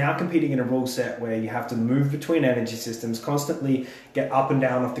you're now competing in a rule set where you have to move between energy systems, constantly get up and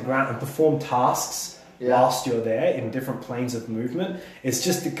down off the ground and perform tasks whilst you're there in different planes of movement, it's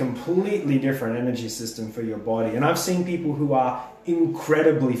just a completely different energy system for your body. And I've seen people who are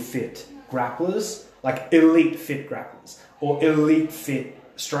incredibly fit grapplers, like elite fit grapplers or elite fit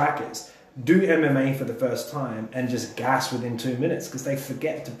strikers, do MMA for the first time and just gas within 2 minutes because they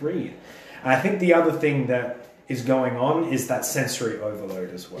forget to breathe. And I think the other thing that is going on is that sensory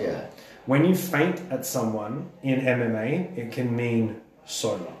overload as well. Yeah. When you feint at someone in MMA, it can mean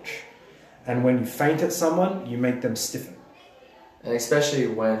so much. And when you feint at someone, you make them stiffen. And especially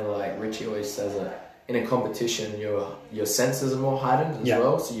when, like Richie always says it, in a competition, your senses are more heightened as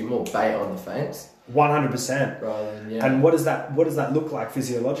well, so you're more bait on the feints. 100%. Rather than, And what does that look like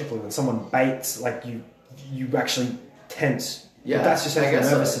physiologically when someone baits? Like you actually tense. Yeah, but that's just your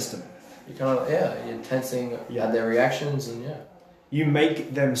nervous system. You kind of you're tensing at their reactions and You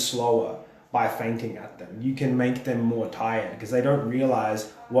make them slower by feinting at them. You can make them more tired because they don't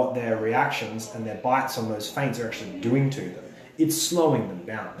realize what their reactions and their bites on those feints are actually doing to them. It's slowing them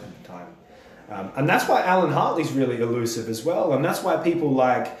down over time. And that's why Alan Hartley's really elusive as well. And that's why people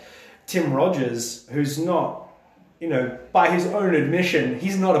like Tim Rogers, who's not, by his own admission,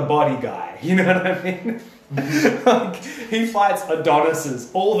 he's not a body guy. You know what I mean? Like, he fights Adonises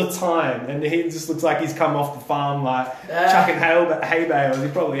all the time, and he just looks like he's come off the farm chucking hay bales. He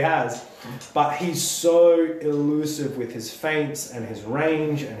probably has. But he's so elusive with his feints and his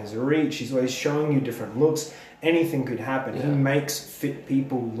range and his reach. He's always showing you different looks. Anything could happen. He makes fit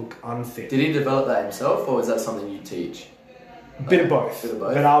people look unfit. Did he develop that himself, or is that something you teach? Bit of both.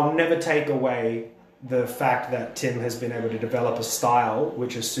 But I'll never take away the fact that Tim has been able to develop a style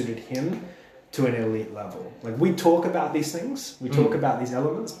which has suited him to an elite level. Like, we talk about these things, we talk about these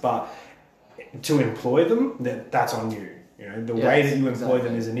elements, but to employ them, that's on you. The way that you employ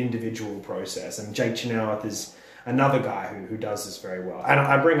them is an individual process. And Jake Chenoweth is another guy who does this very well. And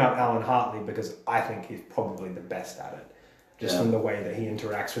I bring up Alan Hartley because I think he's probably the best at it, just from the way that he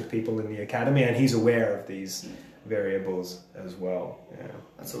interacts with people in the academy, and he's aware of these variables as well. Yeah,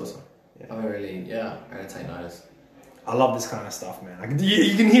 that's awesome. I really take notice. I love this kind of stuff, man.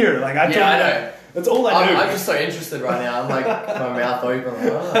 You can hear it. Like I know. That's all I do. I'm just so interested right now. I'm like, my mouth open.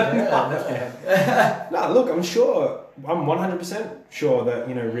 No, look, I'm sure. I'm 100% sure that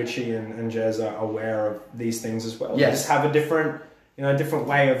Richie and Jez are aware of these things as well. They just have a different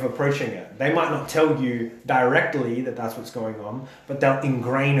way of approaching it. They might not tell you directly that that's what's going on, but they'll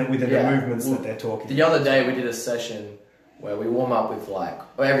ingrain it within the movements that they're talking. The other day we did a session where we warm up with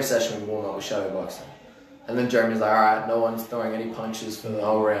every session we warm up with shadow boxing. And then Jeremy's like, alright, no one's throwing any punches for the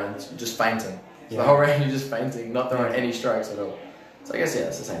whole round, just feinting. So the whole round you're just feinting, not throwing any strikes at all. So I guess,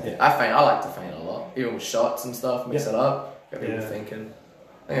 it's the same thing. I like to feint a lot, even with shots and stuff, mix it up, get people thinking.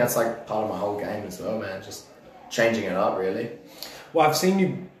 I think that's like part of my whole game as well, man, just changing it up, really. Well, I've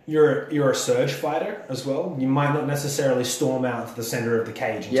seen you're a surge fighter as well. You might not necessarily storm out to the center of the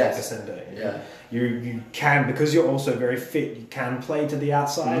cage and take the center. You can, because you're also very fit, you can play to the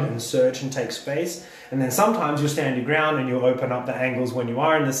outside and surge and take space. And then sometimes you'll stand your ground and you'll open up the angles when you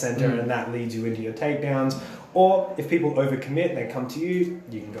are in the center, and that leads you into your takedowns. Or if people overcommit, they come to you,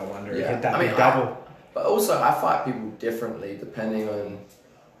 you can go under and hit that big double. But also, I fight people differently depending on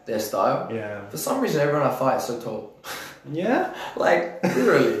their style. Yeah. For some reason, everyone I fight is so tall. Yeah? Like,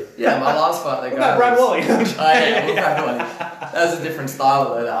 literally. Yeah, my last fight, the guy Brad Wally. Brad Wally. That was a different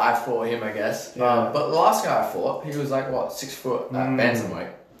style though that I fought him, I guess. Yeah. But the last guy I fought, he was like, 6 foot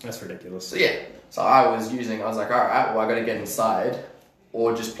bantamweight. That's ridiculous. So I was like, alright, well, I got to get inside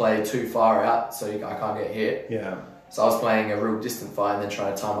or just play too far out so I can't get hit. Yeah. So I was playing a real distant fight and then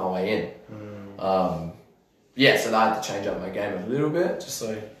trying to time my way in. So I had to change up my game a little bit just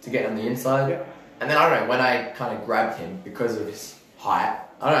to get on the inside. Yeah. And then, I don't know, when I kind of grabbed him because of his height,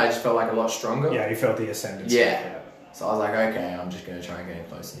 I don't know, I just felt like a lot stronger. Yeah, you felt the ascendancy. Yeah. So I was like, okay, I'm just going to try and get him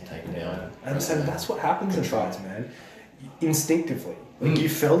close and take him down. And so that's what happens in fights, man. Instinctively. Like you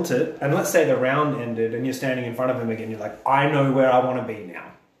felt it, and let's say the round ended and you're standing in front of him again, you're like, I know where I want to be now.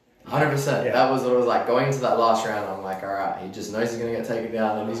 100%. Yeah. That was what it was like. Going into that last round, I'm like, alright, he just knows he's going to get taken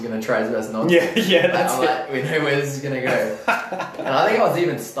down and he's going to try his best not to. Yeah, that's it. Like, we know where this is going to go. And I think I was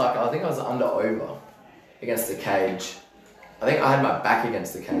even stuck. I think I was over against the cage. I think I had my back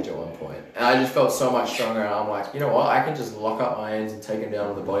against the cage at one point. And I just felt so much stronger, and I'm like, you know what, I can just lock up my hands and take him down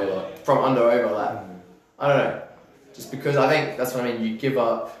with the body lock from over. Like, I don't know. Just because I think that's what I mean. You give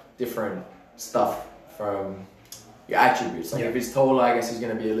up different stuff from your attributes. Like if he's taller, I guess he's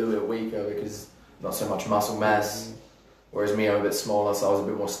going to be a little bit weaker because not so much muscle mass. Whereas me, I'm a bit smaller, so I was a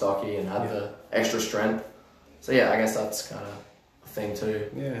bit more stocky and had the extra strength. So yeah, I guess that's kind of a thing too.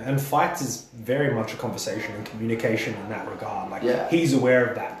 Yeah, and fights is very much a conversation and communication in that regard. Like, he's aware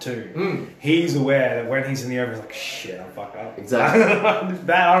of that too. He's aware that when he's in the over, he's like, shit, I fucked up. Exactly. It's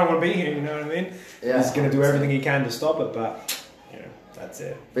bad, I don't want to be here, you know what I mean? Yeah. He's going to do everything he can to stop it, but, you know, that's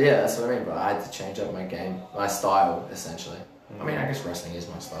it. But yeah, that's what I mean, but I had to change up my game, my style, essentially. I mean, I guess wrestling is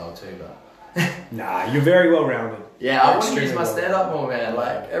my style too, but... Nah, you're very well rounded. Yeah, I want to use my stand up more, man.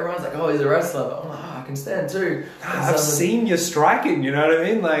 Like, everyone's like, oh, he's a wrestler, but I'm like, oh, I can stand too. I've seen you striking, you know what I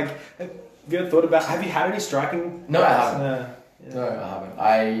mean? Like, have you ever thought about, have you had any striking? No, I haven't. No, I haven't.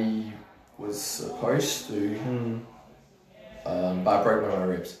 I was supposed to, but I broke one of my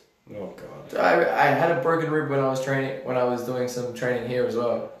ribs. Oh god. I had a broken rib when I was doing some training here as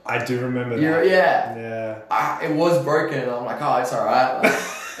well. I do remember that. Yeah. It was broken, and I'm like, oh, it's alright. Like,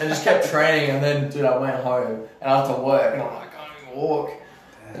 and just kept training, and then, dude, I went home, and after work, and I'm like, I can't even walk.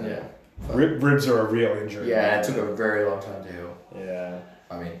 And yeah. Ribs are a real injury. Yeah, it took a very long time to heal. Yeah.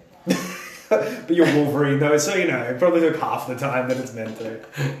 I mean... But you're Wolverine though, so you know, it probably took half the time that it's meant to.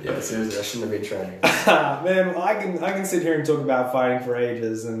 Yeah, seriously, I shouldn't have been training. Man, I can sit here and talk about fighting for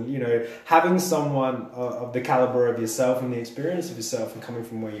ages, and you know, having someone of the caliber of yourself and the experience of yourself and coming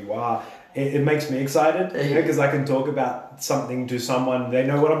from where you are, it makes me excited, you know, because I can talk about something to someone, they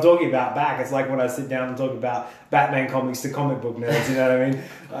know what I'm talking about back. It's like when I sit down and talk about Batman comics to comic book nerds, you know what I mean?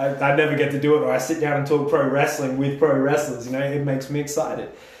 I never get to do it, or I sit down and talk pro wrestling with pro wrestlers, you know, it makes me excited.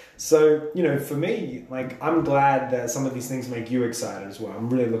 So, you know, for me, like, I'm glad that some of these things make you excited as well. I'm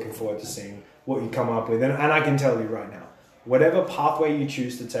really looking forward to seeing what you come up with. And I can tell you right now, whatever pathway you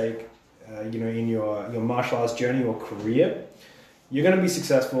choose to take, you know, in your martial arts journey or career, you're going to be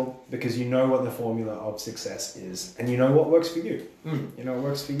successful because you know what the formula of success is. And you know what works for you. You know what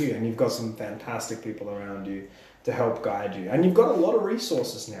works for you. And you've got some fantastic people around you to help guide you. And you've got a lot of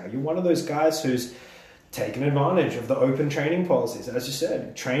resources now. You're one of those guys who's taken advantage of the open training policies. As you said,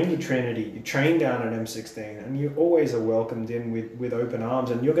 you trained at Trinity, you trained down at M16, and you always are welcomed in with open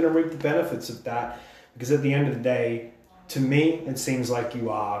arms, and you're going to reap the benefits of that, because at the end of the day, to me, it seems like you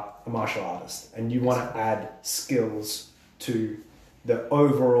are a martial artist, and you want to add skills to the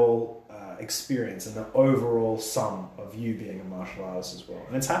overall experience and the overall sum of you being a martial artist as well.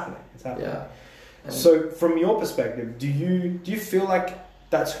 And it's happening. It's happening. Yeah. So from your perspective, do you feel like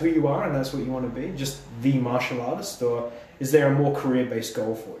that's who you are and that's what you want to be, just the martial artist, or is there a more career-based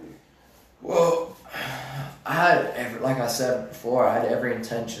goal for you? Well, I had like I said before, I had every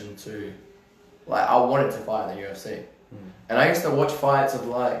intention to, like, I wanted to fight in the UFC. And I used to watch fights of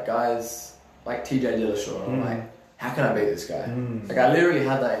like guys like TJ Dillashaw, and I'm like, how can I beat this guy? Like, I literally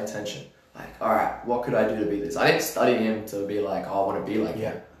had that intention. Like, all right, what could I do to beat this? I didn't study him to be like, oh, I want to be like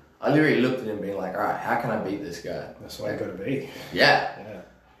him. I literally looked at him being like, all right, how can I beat this guy? That's what I got to be. Yeah.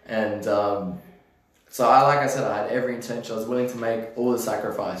 And so like I said, I had every intention. I was willing to make all the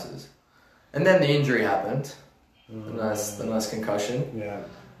sacrifices. And then the injury happened. The nice concussion. Yeah.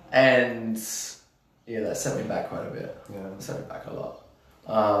 And yeah, that set me back quite a bit. Yeah. It set me back a lot.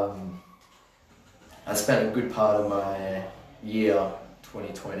 I spent a good part of my year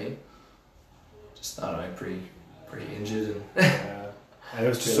 2020 just, I don't know, pretty injured and and it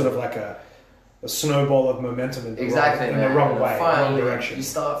was just sort of like a snowball of momentum in the wrong way, finally, wrong direction. You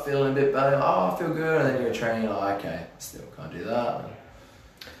start feeling a bit better. Oh, I feel good, and then you're training. Oh, okay, still can't do that. And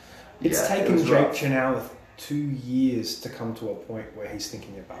it's taken Jake Chenoweth 2 years to come to a point where he's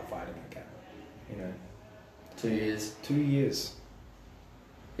thinking about fighting again. You know, 2 years. 2 years.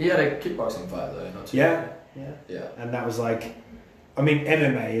 He had a kickboxing fight though, not 2 years. Yeah. And that was like, I mean,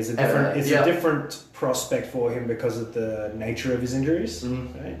 MMA is a different prospect for him because of the nature of his injuries,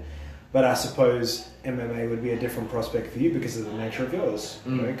 right? But I suppose MMA would be a different prospect for you because of the nature of yours.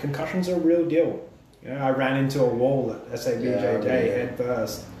 You know, concussions are a real deal. You know, I ran into a wall at SABJJ head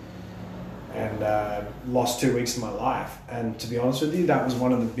first and lost 2 weeks of my life. And to be honest with you, that was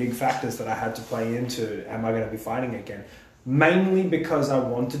one of the big factors that I had to play into, am I going to be fighting again? Mainly because I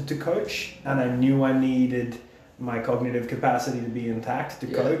wanted to coach and I knew I needed my cognitive capacity to be intact to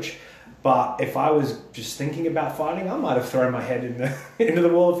coach. But if I was just thinking about fighting, I might have thrown my head into the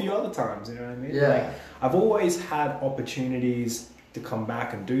wall a few other times, you know what I mean? Yeah. Like, I've always had opportunities to come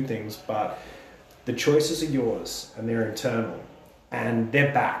back and do things, but the choices are yours and they're internal and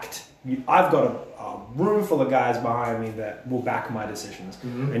they're backed. I've got a room full of guys behind me that will back my decisions,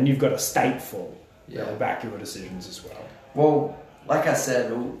 and you've got a state full that will back your decisions as well. Well, like I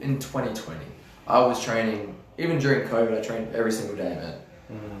said, in 2020, I was training, even during COVID, I trained every single day, man.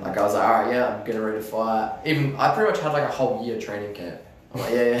 Like, I was like, all right, I'm getting ready to fight. I pretty much had like a whole year training camp I'm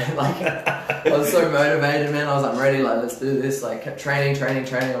like, yeah. Like, I was so motivated, man. I was like, I'm ready. Like, let's do this. Like, kept training.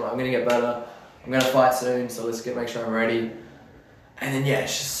 I'm like, I'm gonna get better. I'm gonna fight soon. So let's make sure I'm ready. And then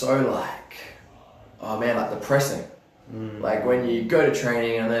it's just so like, oh man, like depressing. Like when you go to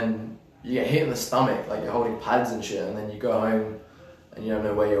training and then you get hit in the stomach, like you're holding pads and shit, and then you go home and you don't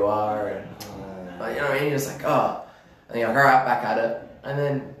know where you are, and like, you know what I mean? You're just like, oh, and you're like, all right, back at it. And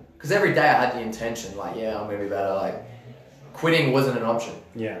then, because every day I had the intention, like, yeah, I'm gonna be better. Like, quitting wasn't an option.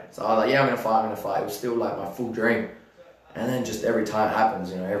 Yeah. So I was like, yeah, I'm gonna fight. It was still like my full dream. And then just every time it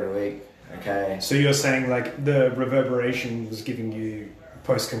happens, you know, every week. Okay. So you're saying like the reverberation was giving you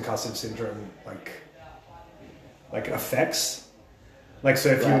post-concussive syndrome, like effects? Like, so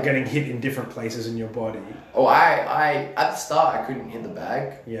if you were getting hit in different places in your body. Oh, I at the start I couldn't hit the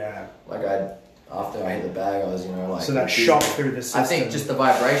bag. Yeah. Like after I hit the bag, I was, you know, like. So that shot through the system. I think just the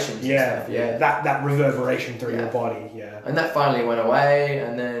vibrations. Yeah, yeah. That reverberation through your body. Yeah. And that finally went away,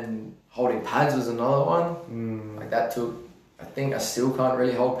 and then holding pads was another one. Like that took. I think I still can't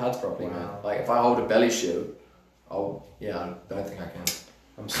really hold pads properly, man. Like if I hold a belly shield, I don't think I can.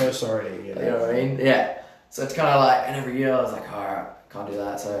 I'm so sorry to hear that. You know what I mean? Yeah. So it's kind of like, and every year I was like, all right, can't do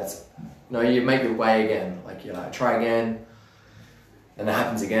that. So it's, you make your way again. Like you're like, try again, and it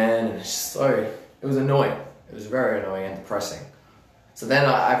happens again, and it's just it was annoying. It was very annoying and depressing. So then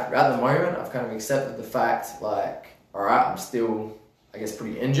at the moment, I've kind of accepted the fact, like, all right, I'm still, I guess,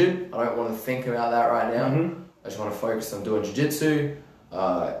 pretty injured. I don't want to think about that right now. I just want to focus on doing jiu-jitsu,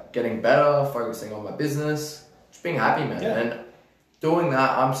 getting better, focusing on my business, just being happy, man. Yeah. And doing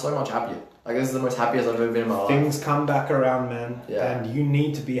that, I'm so much happier. Like, this is the most happiest I've ever been in my life. Things come back around, man. Yeah. And you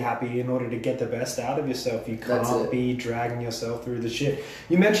need to be happy in order to get the best out of yourself. You can't be dragging yourself through the shit.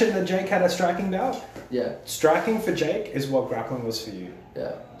 You mentioned that Jake had a striking bout. Yeah. Striking for Jake is what grappling was for you.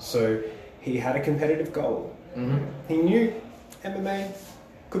 Yeah. So he had a competitive goal. He knew MMA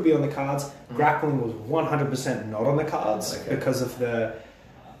could be on the cards. Grappling was 100% not on the cards because of the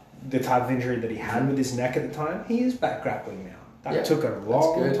type of injury that he had with his neck at the time. He is back grappling now. That took a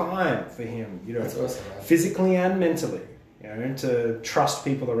long time for him, That's awesome, physically and mentally, to trust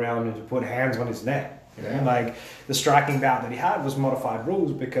people around him, to put hands on his neck. Like the striking bout that he had was modified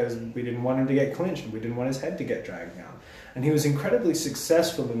rules because we didn't want him to get clinched and we didn't want his head to get dragged down. And he was incredibly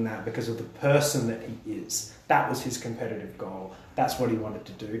successful in that because of the person that he is. That was his competitive goal. That's what he wanted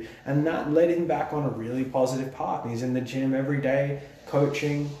to do. And that led him back on a really positive path. And he's in the gym every day,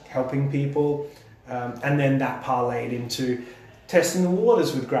 coaching, helping people. And then that parlayed into testing the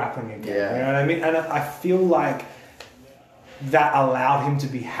waters with grappling again. Yeah. You know what I mean? And I feel like that allowed him to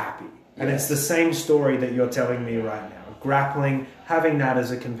be happy. And it's the same story that you're telling me right now. Grappling, having that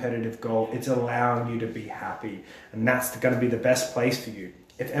as a competitive goal, it's allowing you to be happy. And that's going to be the best place for you.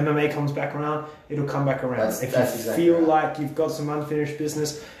 If MMA comes back around, it'll come back around. If you feel like you've got some unfinished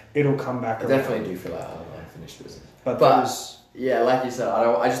business, it'll come back around. I definitely do feel like I have unfinished business. But yeah, like you said,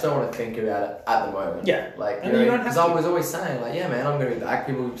 I just don't want to think about it at the moment. Yeah. Like, because I was always saying, like, yeah, man, I'm going to be back.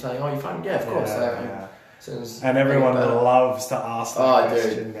 People were saying, oh, you're fighting? Yeah, of course. And everyone loves to ask that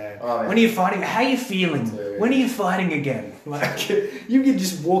question, man. Oh, man. When are you fighting? How are you feeling? Dude. When are you fighting again? Like, you get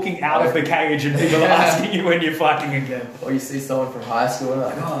just walking out of the cage and people are asking you when you're fighting again. Or you see someone from high school and they're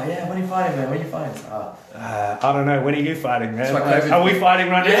like, oh, yeah, when are you fighting, man? When are you fighting? I don't know. When are you fighting, man? Are we fighting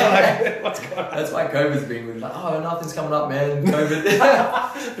right now? Like, what's going on? That's why COVID's been with like, oh, nothing's coming up, man.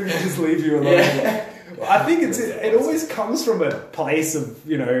 COVID. We can just leave you alone. Yeah. I think it always comes from a place of,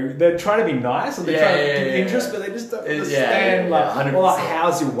 they're trying to be nice or they're trying to give interest, but they just don't understand. Like,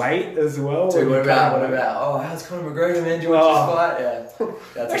 how's your weight as well? Dude, what about, how's Conor McGregor, man? Do you want to fight?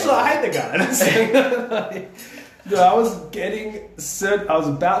 Yeah. Actually, I hate the guy. I was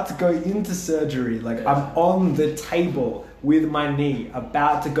about to go into surgery. Like, I'm on the table with my knee,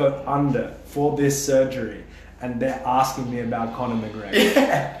 about to go under for this surgery, and they're asking me about Conor McGregor.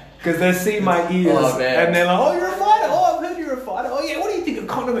 Yeah. Because they see my ears and they're like, oh, you're a fighter. Oh, I've heard you're a fighter. Oh, yeah, what do you think of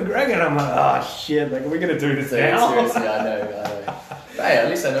Conor McGregor? And I'm like, oh, shit, like, we're going to do this now. Seriously, I know. Hey, at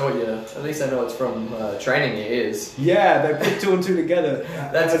least I know it's from training your ears. Yeah, they put two and two together.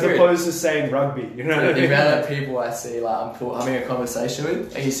 That's as opposed to saying rugby. You know what I mean? The amount of people I see, like, I'm having a conversation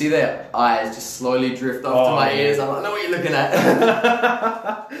with, and you see their eyes just slowly drift off to my ears. I'm like, I know what you're looking at.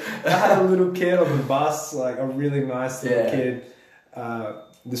 I had a little kid on the bus, like a really nice little kid.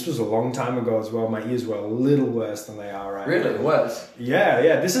 This was a long time ago as well. My ears were a little worse than they are right now. Really? Worse?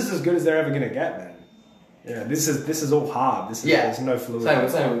 Yeah. This is as good as they're ever going to get, man. Yeah, this is all hard. There's no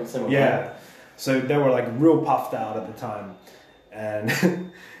fluid. Same. Yeah. So they were like real puffed out at the time. And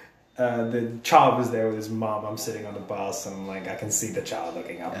the child was there with his mum. I'm sitting on the bus and like I can see the child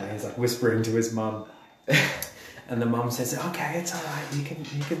looking up and he's like whispering to his mum. And the mum says, okay, it's all right. You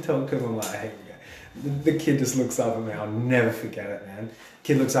can talk to him. I'm like, hey, the kid just looks up at me. I'll never forget it, man.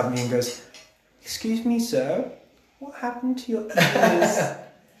 Kid looks up at me and goes, excuse me, sir. What happened to your ears?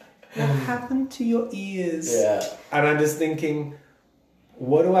 What happened to your ears? Yeah. And I'm just thinking,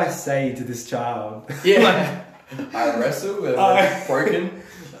 what do I say to this child? Yeah. I wrestle with broken.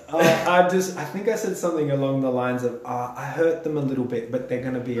 I think I said something along the lines of, I hurt them a little bit, but they're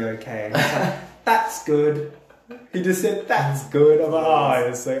going to be okay. And he's like, that's good. He just said, that's good. I'm like, oh,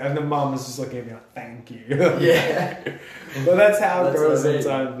 yes. And the mum was just looking at me like, thank you. Yeah. But that's how it goes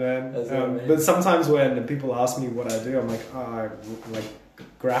sometimes, man. But sometimes when people ask me what I do, I'm like, I like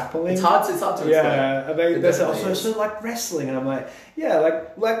grappling. It's hard to explain. Yeah, and they say, also, so like wrestling. And I'm like, yeah,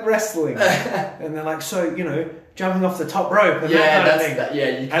 like wrestling. And they're like, so, jumping off the top rope and that kind of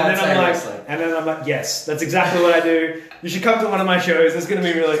thing. You can't say wrestling. And then I'm like, yes, that's exactly what I do. You should come to one of my shows. It's going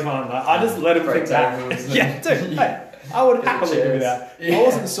to be really fun. Like, I just let them think that. Yeah, dude. Hey, I would happily do that. Yeah. I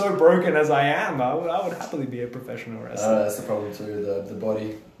wasn't so broken as I am. I would happily be a professional wrestler. That's the problem too. The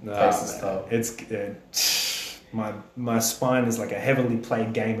body face is tough. It's my spine is like a heavily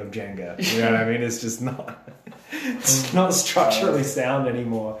played game of Jenga. You know what I mean? It's just not. It's not structurally sound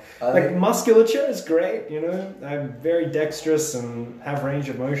anymore. Like musculature is great, I'm very dexterous and have range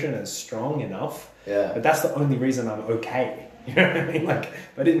of motion and strong enough. Yeah. But that's the only reason I'm okay. You know what I mean? Like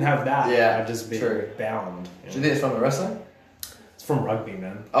if I didn't have that, I'd just be bound. Do you think it's from the wrestling? It's from rugby,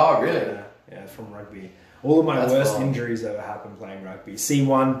 man. Oh, really? Yeah, it's from rugby. All of my worst injuries ever happened playing rugby.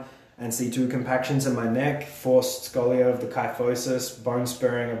 C1 and C2 compactions in my neck, forced scolio of the kyphosis, bone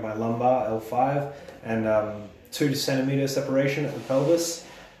spurring of my lumbar, L5, and 2 centimeter separation at the pelvis.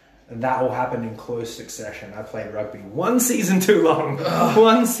 And that all happened in close succession. I played rugby 1 season too long.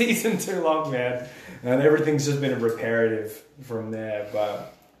 1 season too long, man. And everything's just been reparative from there.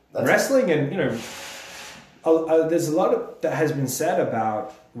 But wrestling and, there's a lot that has been said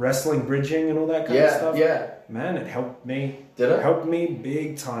about wrestling, bridging and all that kind of stuff. Yeah. Man, it helped me. Did it? It helped me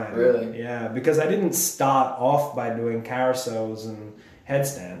big time. Really? Yeah, because I didn't start off by doing carousels and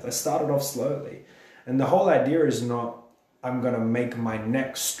headstands. I started off slowly. And the whole idea is not, I'm going to make my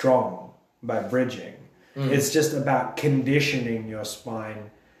neck strong by bridging. It's just about conditioning your spine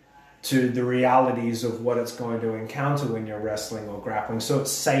to the realities of what it's going to encounter when you're wrestling or grappling. So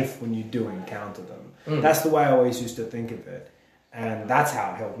it's safe when you do encounter them. That's the way I always used to think of it. And that's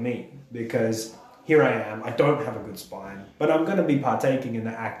how it helped me. Because here I am, I don't have a good spine, but I'm going to be partaking in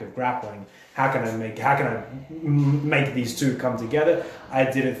the act of grappling. How can I make these two come together? I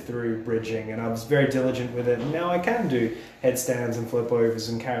did it through bridging, and I was very diligent with it. And now I can do headstands and flip overs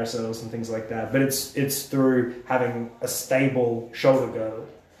and carousels and things like that. But it's through having a stable shoulder girdle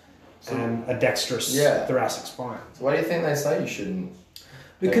and a dexterous thoracic spine. So why do you think they say you shouldn't?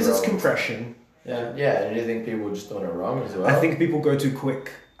 Because it's compression. Yeah. And do you think people are just doing it wrong as well? I think people go too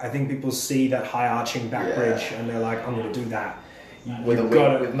quick. I think people see that high arching back bridge and they're like, I'm going to do that.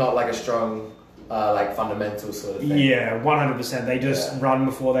 With not like a strong fundamental sort of thing. Yeah, 100%. They just run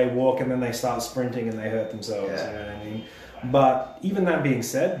before they walk and then they start sprinting and they hurt themselves. Yeah. You know what I mean? But even that being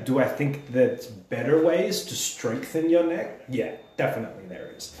said, do I think there's better ways to strengthen your neck? Yeah, definitely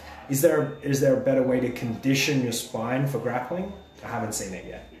there is. Is there a better way to condition your spine for grappling? I haven't seen it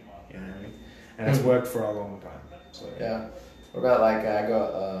yet. You know what I mean? And it's worked for a long time. So yeah. What about I got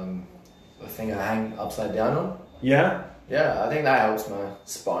a thing I hang upside down on? Yeah? Yeah, I think that helps my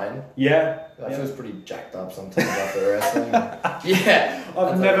spine. Yeah. That feels pretty jacked up sometimes after wrestling. Yeah.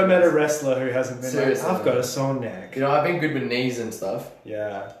 I've never met a wrestler who hasn't been Seriously, like, I've got a sore neck. I've been good with knees and stuff.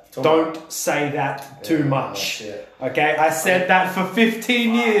 Yeah. Don't say that too much. Shit. Okay, I said that for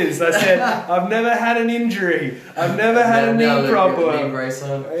 15 years. I said, I've never had an injury. I've never had a knee problem. Knee brace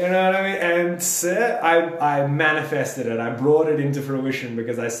on. You know what I mean? And I manifested it. I brought it into fruition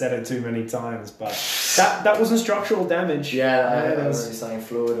because I said it too many times. But that wasn't structural damage. Yeah, I was saying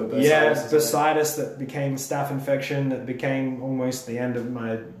fluid or bursitis. Yeah, bursitis that became staph infection that became almost the end of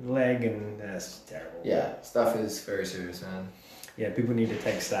my leg, and that's terrible. Yeah, staph is very serious, man. Yeah, people need to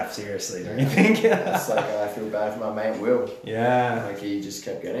take staph seriously, don't you think? It's like I feel bad for my mate Will. Yeah. Like he just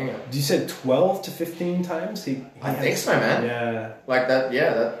kept getting it. You said 12 to 15 times? I think so, man. Yeah. Like that,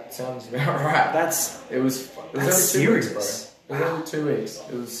 that sounds about right. It was only serious. 2 weeks, bro. It was only 2 weeks.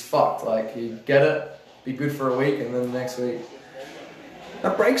 It was fucked. Like he'd get it, be good for a week, and then the next week.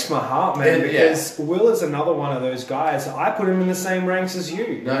 That breaks my heart, man, because Will is another one of those guys. I put him in the same ranks as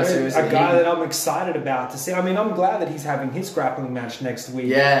you. No, seriously. A guy that I'm excited about to see. I mean, I'm glad that he's having his grappling match next week.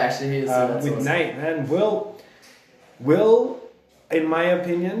 Yeah, actually he is. With awesome. Nate, man. Will, in my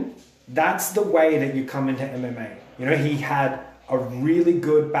opinion, that's the way that you come into MMA. He had a really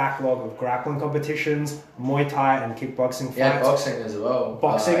good backlog of grappling competitions, Muay Thai and kickboxing fights. Yeah, boxing as well.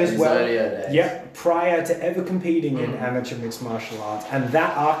 Boxing as well. Earlier days. Yep, prior to ever competing in amateur mixed martial arts. And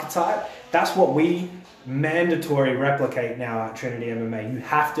that archetype, that's what we mandatory replicate now at Trinity MMA. You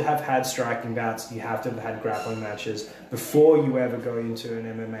have to have had striking bouts, you have to have had grappling matches before you ever go into an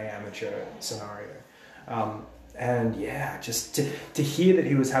MMA amateur scenario. And yeah, just to hear that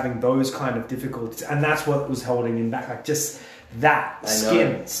he was having those kind of difficulties, and that's what was holding him back, like just that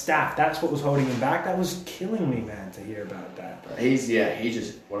skin, staph, that's what was holding him back. That was killing me, man, to hear about that. But he's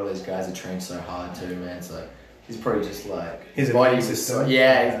just one of those guys that trains so hard too, man. So he's probably just like his body was his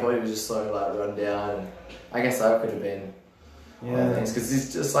body was just so like run down. And I guess that could have been one of the things, because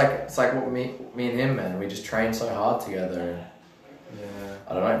it's just like what me and him, man. We just train so hard together. And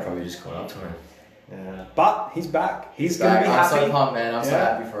I don't know, probably just caught up to him. Yeah, but he's back. He's gonna be happy. I'm so pumped, man. I'm so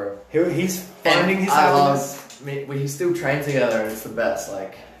happy for him. He's finding his happiness. We still train together, and it's the best.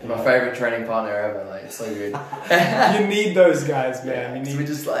 Like my favorite training partner ever. Like it's so good. You need those guys, man. We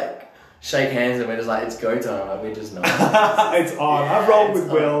just like shake hands and we're just like, it's go time. Like we just know. It's on. I've rolled with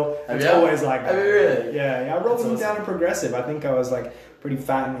Will. It's always like that. Have you really? Yeah. I rolled with him down in Progressive. I think I was like pretty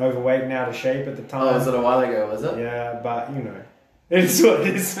fat and overweight and out of shape at the time. Oh, was it a while ago? Was it? Yeah, but you know. It's what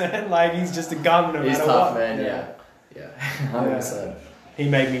it is, man. Like, he's just a gun no matter tough, what. Man, yeah. 100%. He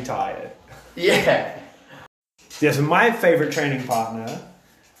made me tired. Yeah. Yeah, so my favourite training partner,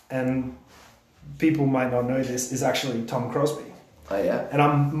 and people might not know this, is actually Tom Crosby. Oh, yeah? And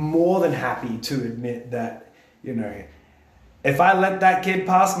I'm more than happy to admit that, you know, if I let that kid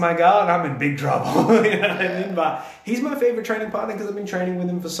pass my guard, I'm in big trouble. You know what I mean? But he's my favorite training partner because I've been training with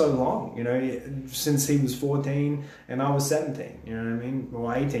him for so long, you know, since he was 14 and I was 17, you know what I mean?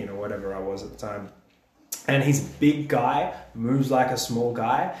 Or 18 or whatever I was at the time. And he's a big guy, moves like a small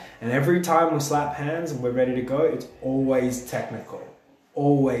guy. And every time we slap hands and we're ready to go, it's always technical.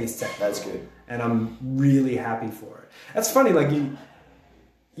 Always technical. That's good. And I'm really happy for it. That's funny, like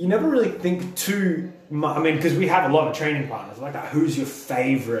you never really think too much. I mean, because we have a lot of training partners like that. Who's your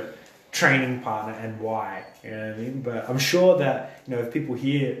favorite training partner and why? You know what I mean? But I'm sure that, you know, if people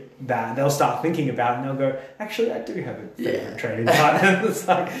hear that, they'll start thinking about it and they'll go, actually, I do have a favorite training partner. It's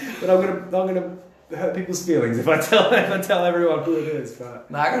like, but I'm gonna hurt people's feelings if I tell everyone who it is. But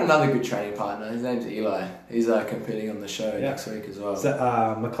no, I got another good training partner. His name's Eli. He's competing on the show next week as well. Is that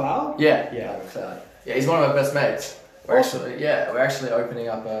McLeod? Yeah, McLeod. Yeah, he's one of my best mates. We're actually opening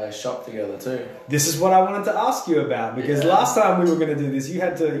up a shop together too. This is what I wanted to ask you about, because last time we were going to do this, you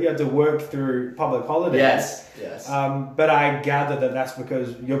had to work through public holidays. Yes. But I gather that that's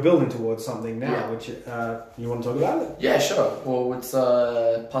because you're building towards something now, which you want to talk about it? Yeah, sure. Well, it's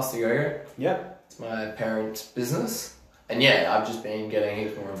Pasta Yoga. Yep. It's my parents' business, and I've just been getting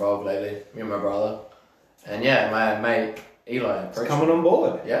heaps more involved lately. Me and my brother, and my mate Eli. It's coming on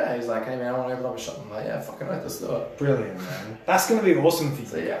board. Yeah, he's like, hey man, I want to open up a shop. I'm like, yeah, fucking right, let's do it. Brilliant, man. That's going to be awesome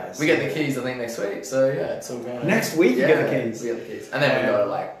for you guys. We get the keys, I think, next week. So it's all going. Next week you get the keys. We get the keys, and then we got to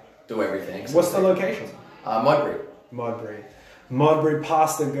like do everything. So what's the location? Modbury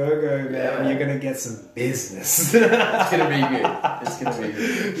Pasta Go-Go, man. You're going to get some business. It's going to be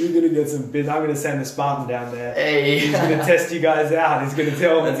good. You're going to get some business. I'm going to send the Spartan down there. Hey. He's going to test you guys out. He's going to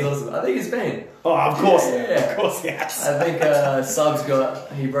tell me. That's awesome. I think he's been. Oh, of course. Of course, yes. I think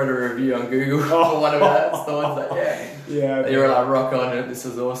he wrote a review on Google for one of our stores. They were like, rock on it. This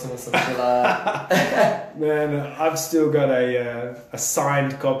was awesome or something like that. Man, I've still got a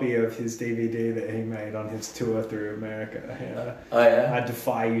signed copy of his DVD that he made on his tour through America. Yeah. Oh, yeah? I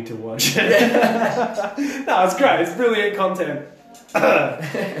defy you to watch it. No, it's great. It's brilliant content.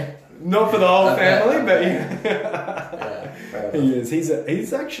 Not for the whole family, but he is.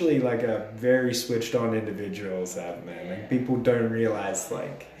 He's actually like a very switched on individual, Sav, man. Like, people don't realize,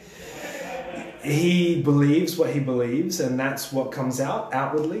 like, he believes what he believes, and that's what comes out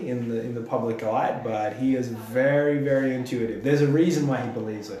outwardly in the public eye. But he is very, very intuitive. There's a reason why he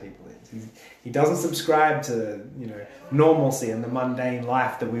believes what he believes. He doesn't subscribe to, you know, normalcy and the mundane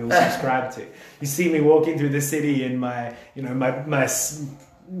life that we all subscribe to. You see me walking through the city in my, you know, my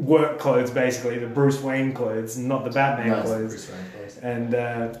work clothes, basically, the Bruce Wayne clothes, not the Batman clothes. And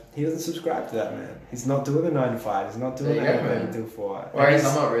he doesn't subscribe to that, man. He's not doing the 9 to 5. He's not doing the 8 to 4. Whereas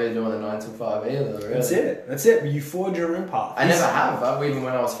I'm not really doing the 9 to 5 either, really. That's it. You forge your own path. I never have, even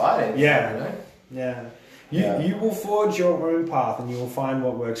when I was fighting. Yeah. You know? You will forge your own path, and you will find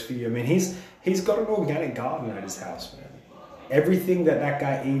what works for you. I mean, he's got an organic garden at his house, man. Everything that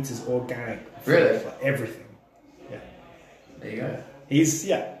guy eats is organic. Really? Everything. Yeah. There you go.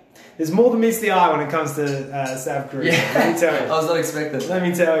 There's more than meets the eye when it comes to Sav Cruz. Yeah. Let me tell you. I was not expecting. Let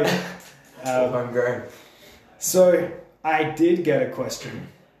me tell you. Homegrown. So, I did get a question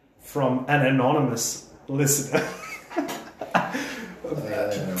from an anonymous listener.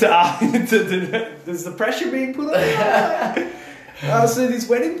 Does the pressure being put on you? So these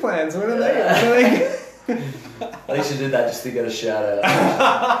wedding plans, what are they? At least you did that just to get a shout out. I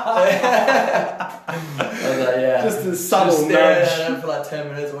was like, yeah. Just a subtle nudge. For like 10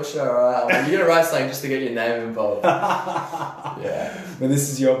 minutes, what should I write? Like, you're gonna write something just to get your name involved. Yeah. But this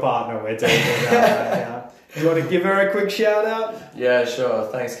is your partner we're talking about right now. Do you want to give her a quick shout out? Yeah, sure.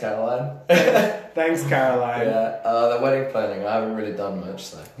 Thanks, Caroline. Thanks, Caroline. Yeah. The wedding planning, I haven't really done much,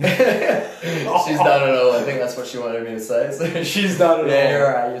 so. She's done it all. I think that's what she wanted me to say. So. She's done it all. Yeah, you're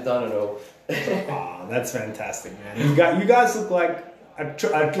right. You've done it all. Oh, that's fantastic, man. You guys look like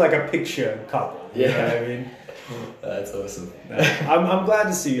a picture couple. You know what I mean? That's awesome. I'm glad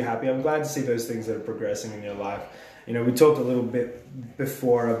to see you happy. I'm glad to see those things that are progressing in your life. You know, we talked a little bit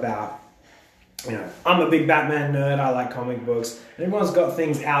before about, you know, I'm a big Batman nerd. I like comic books. And everyone's got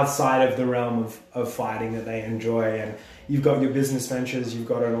things outside of the realm of fighting that they enjoy. And you've got your business ventures. You've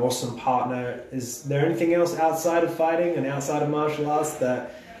got an awesome partner. Is there anything else outside of fighting and outside of martial arts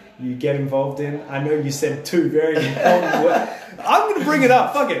that you get involved in? I know you said two very important words. I'm going to bring it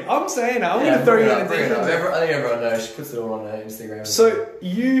up. Fuck it. I'm saying it. I'm going to throw you in a deep end. I think everyone knows. She puts it all on her Instagram. So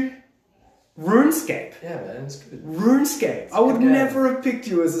you... RuneScape. Yeah, man, it's good. RuneScape. I would never have picked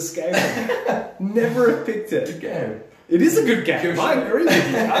you as a skater. Never have picked it. Good game. It is a good game. I agree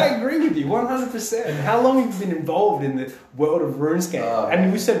with you. I agree with you 100%. How long have you been involved in the world of RuneScape?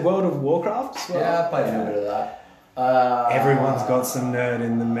 And you said World of Warcraft as well? Yeah, I played a little bit of that. Everyone's got some nerd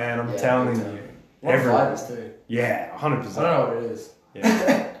in them, man. I'm telling you. Everyone fighters too. Yeah, 100%. I don't know what it is.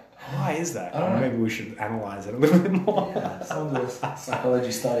 Yeah. Why is that? I don't know. Maybe we should analyse it a little bit more. Yeah, someone do a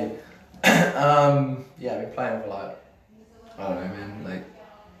psychology study. Yeah, I've been playing for like, I don't know, man, like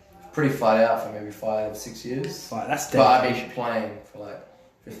pretty flat out for maybe 5 or 6 years. That's but I've been playing for like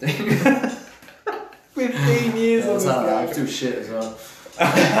 15. 15 years on this game. I'm too shit as well.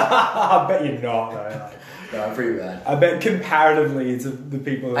 I bet you're not though. No, I'm pretty bad. I bet comparatively to the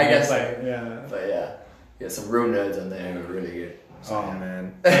people that I guess play. so. Yeah. But yeah, some real nerds on there who are really good. So, oh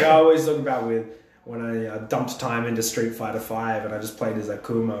man. Like I always talk about when I dumped time into Street Fighter 5 and I just played as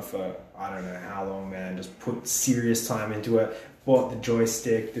Akuma for I don't know how long, man. Just put serious time into it. Bought the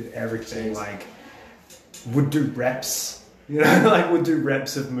joystick, did everything. Jeez. Like would do reps, you know, like would do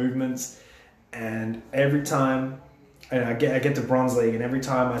reps of movements. And every time, and I get to Bronze League, and every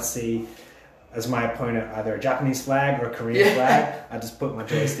time I see as my opponent either a Japanese flag or a Korean flag, I just put my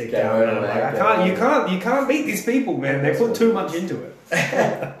joystick down. And I'm like, you can't beat these people, man. They put too much into it.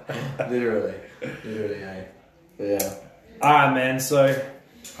 Literally, yeah. All right, man. So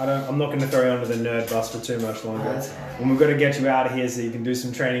I'm not going to throw you under the nerd bus for too much longer. And we've got to get you out of here so you can do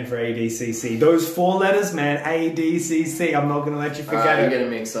some training for ADCC. Those 4 letters, man. ADCC. I'm not going to let you forget it. You're getting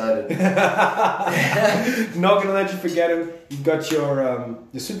me excited. Not going to let you forget him. You've got your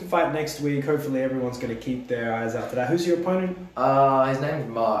super fight next week. Hopefully everyone's going to keep their eyes out for that. Who's your opponent? His name is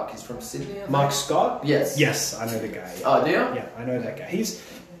Mark. He's from Sydney, I think. Mark Scott? Yes. Yes, I know the guy. Oh, do you? Yeah, I know that guy. He's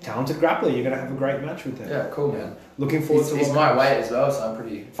talented grappler. You're going to have a great match with him. Yeah, cool, man. Looking forward to it. He's my weight as well, so I'm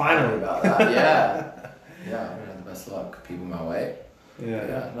pretty finally about that. Yeah. Yeah, I'm going to have the best luck. People my weight.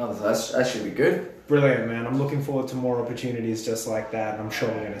 Yeah. No, that should be good. Brilliant, man. I'm looking forward to more opportunities just like that, and I'm sure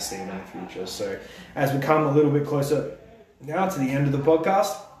we're going to see them in the future. So as we come a little bit closer now to the end of the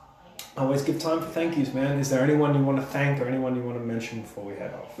podcast, I always give time for thank yous, man. Is there anyone you want to thank or anyone you want to mention before we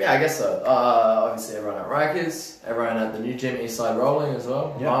head off? Yeah, I guess so. Obviously everyone at Rikers, everyone at the new gym, Eastside Rolling as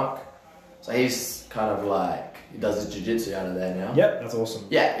well, Mark. So he's kind of like, he does his jiu-jitsu out of there now. Yep, that's awesome.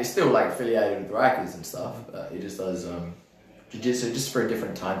 Yeah, he's still like affiliated with Rikers and stuff, but he just does jiu-jitsu just for a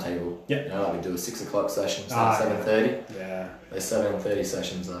different timetable. Yep. You know, like we do a 6 o'clock session, so 7:30. Yeah. Those 7:30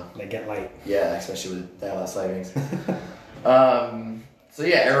 sessions are... They get late. Yeah, especially with daylight savings. So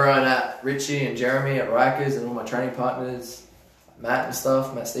yeah, everyone at Richie and Jeremy at Rikers and all my training partners, Matt and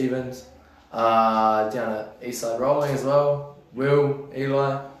stuff, Matt Stevens, down at Eastside Rolling as well, Will,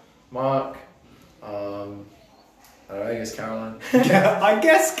 Eli, Mark, I don't know, I guess Caroline. Yeah, I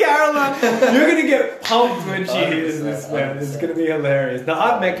guess Caroline. You're going to get pumped when she hears this, man. It's going to be hilarious. Now,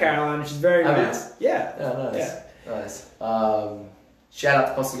 I've met Caroline. She's very nice. Yeah. Yeah, nice. Yeah. Nice. Shout out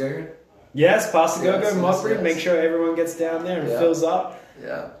to Pasta Gogo. Yes, Pasta Gogo, Yes. Mockbury. Make sure everyone gets down there and fills up.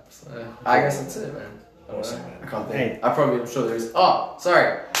 Yeah. So, I guess that's it, man. Awesome, man. I can't think. I'm sure there is. Oh,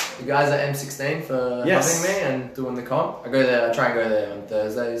 sorry. The guys at M16 for having me and doing the comp. I try and go there on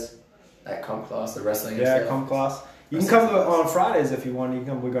Thursdays. That comp class, the wrestling and stuff. Comp class. You can come on Fridays if you want. You can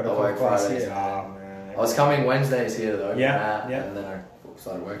come. We got a comp class here. Oh, man. I was coming Wednesdays here though. Yeah. And then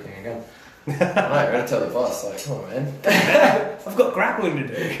started working again. I gotta tell the boss, like, come on, man. I've got grappling to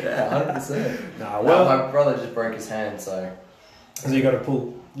do. Yeah, 100%. Nah, well, my brother just broke his hand, so you got to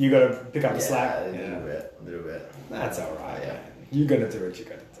pull. You got to pick up the slack. A little bit. That's all right. Yeah, you're gonna do what you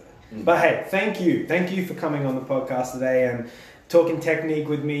got to do. But hey, thank you for coming on the podcast today and talking technique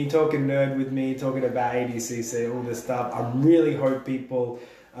with me, talking nerd with me, talking about ADCC, all this stuff. I really hope people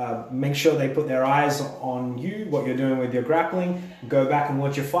make sure they put their eyes on you, what you're doing with your grappling. Go back and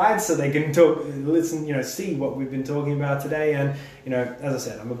watch your fights so they can listen, see what we've been talking about today. And as I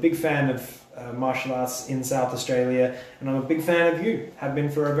said, I'm a big fan of martial arts in South Australia, and I'm a big fan of you. Have been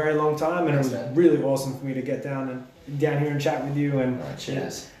for a very long time, and it was really awesome for me to get down here and chat with you. And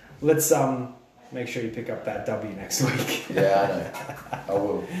cheers. Let's make sure you pick up that W next week. Yeah, I know. I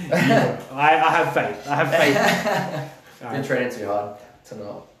will. I have faith. I have faith. Been training too hard to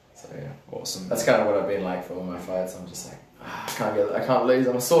not. So yeah, awesome. That's kind of what I've been like for all my fights. I'm just like, I can't lose.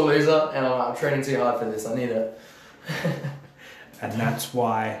 I'm a sore loser, and I'm training too hard for this. I need it. And that's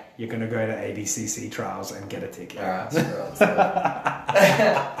why you're going to go to ADCC trials and get a ticket. All right.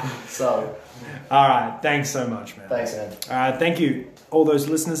 So. All right. Thanks so much, man. Thanks, man. All right. Thank you. All those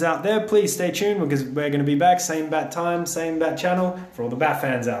listeners out there, please stay tuned because we're going to be back. Same bat time, same bat channel for all the bat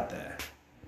fans out there.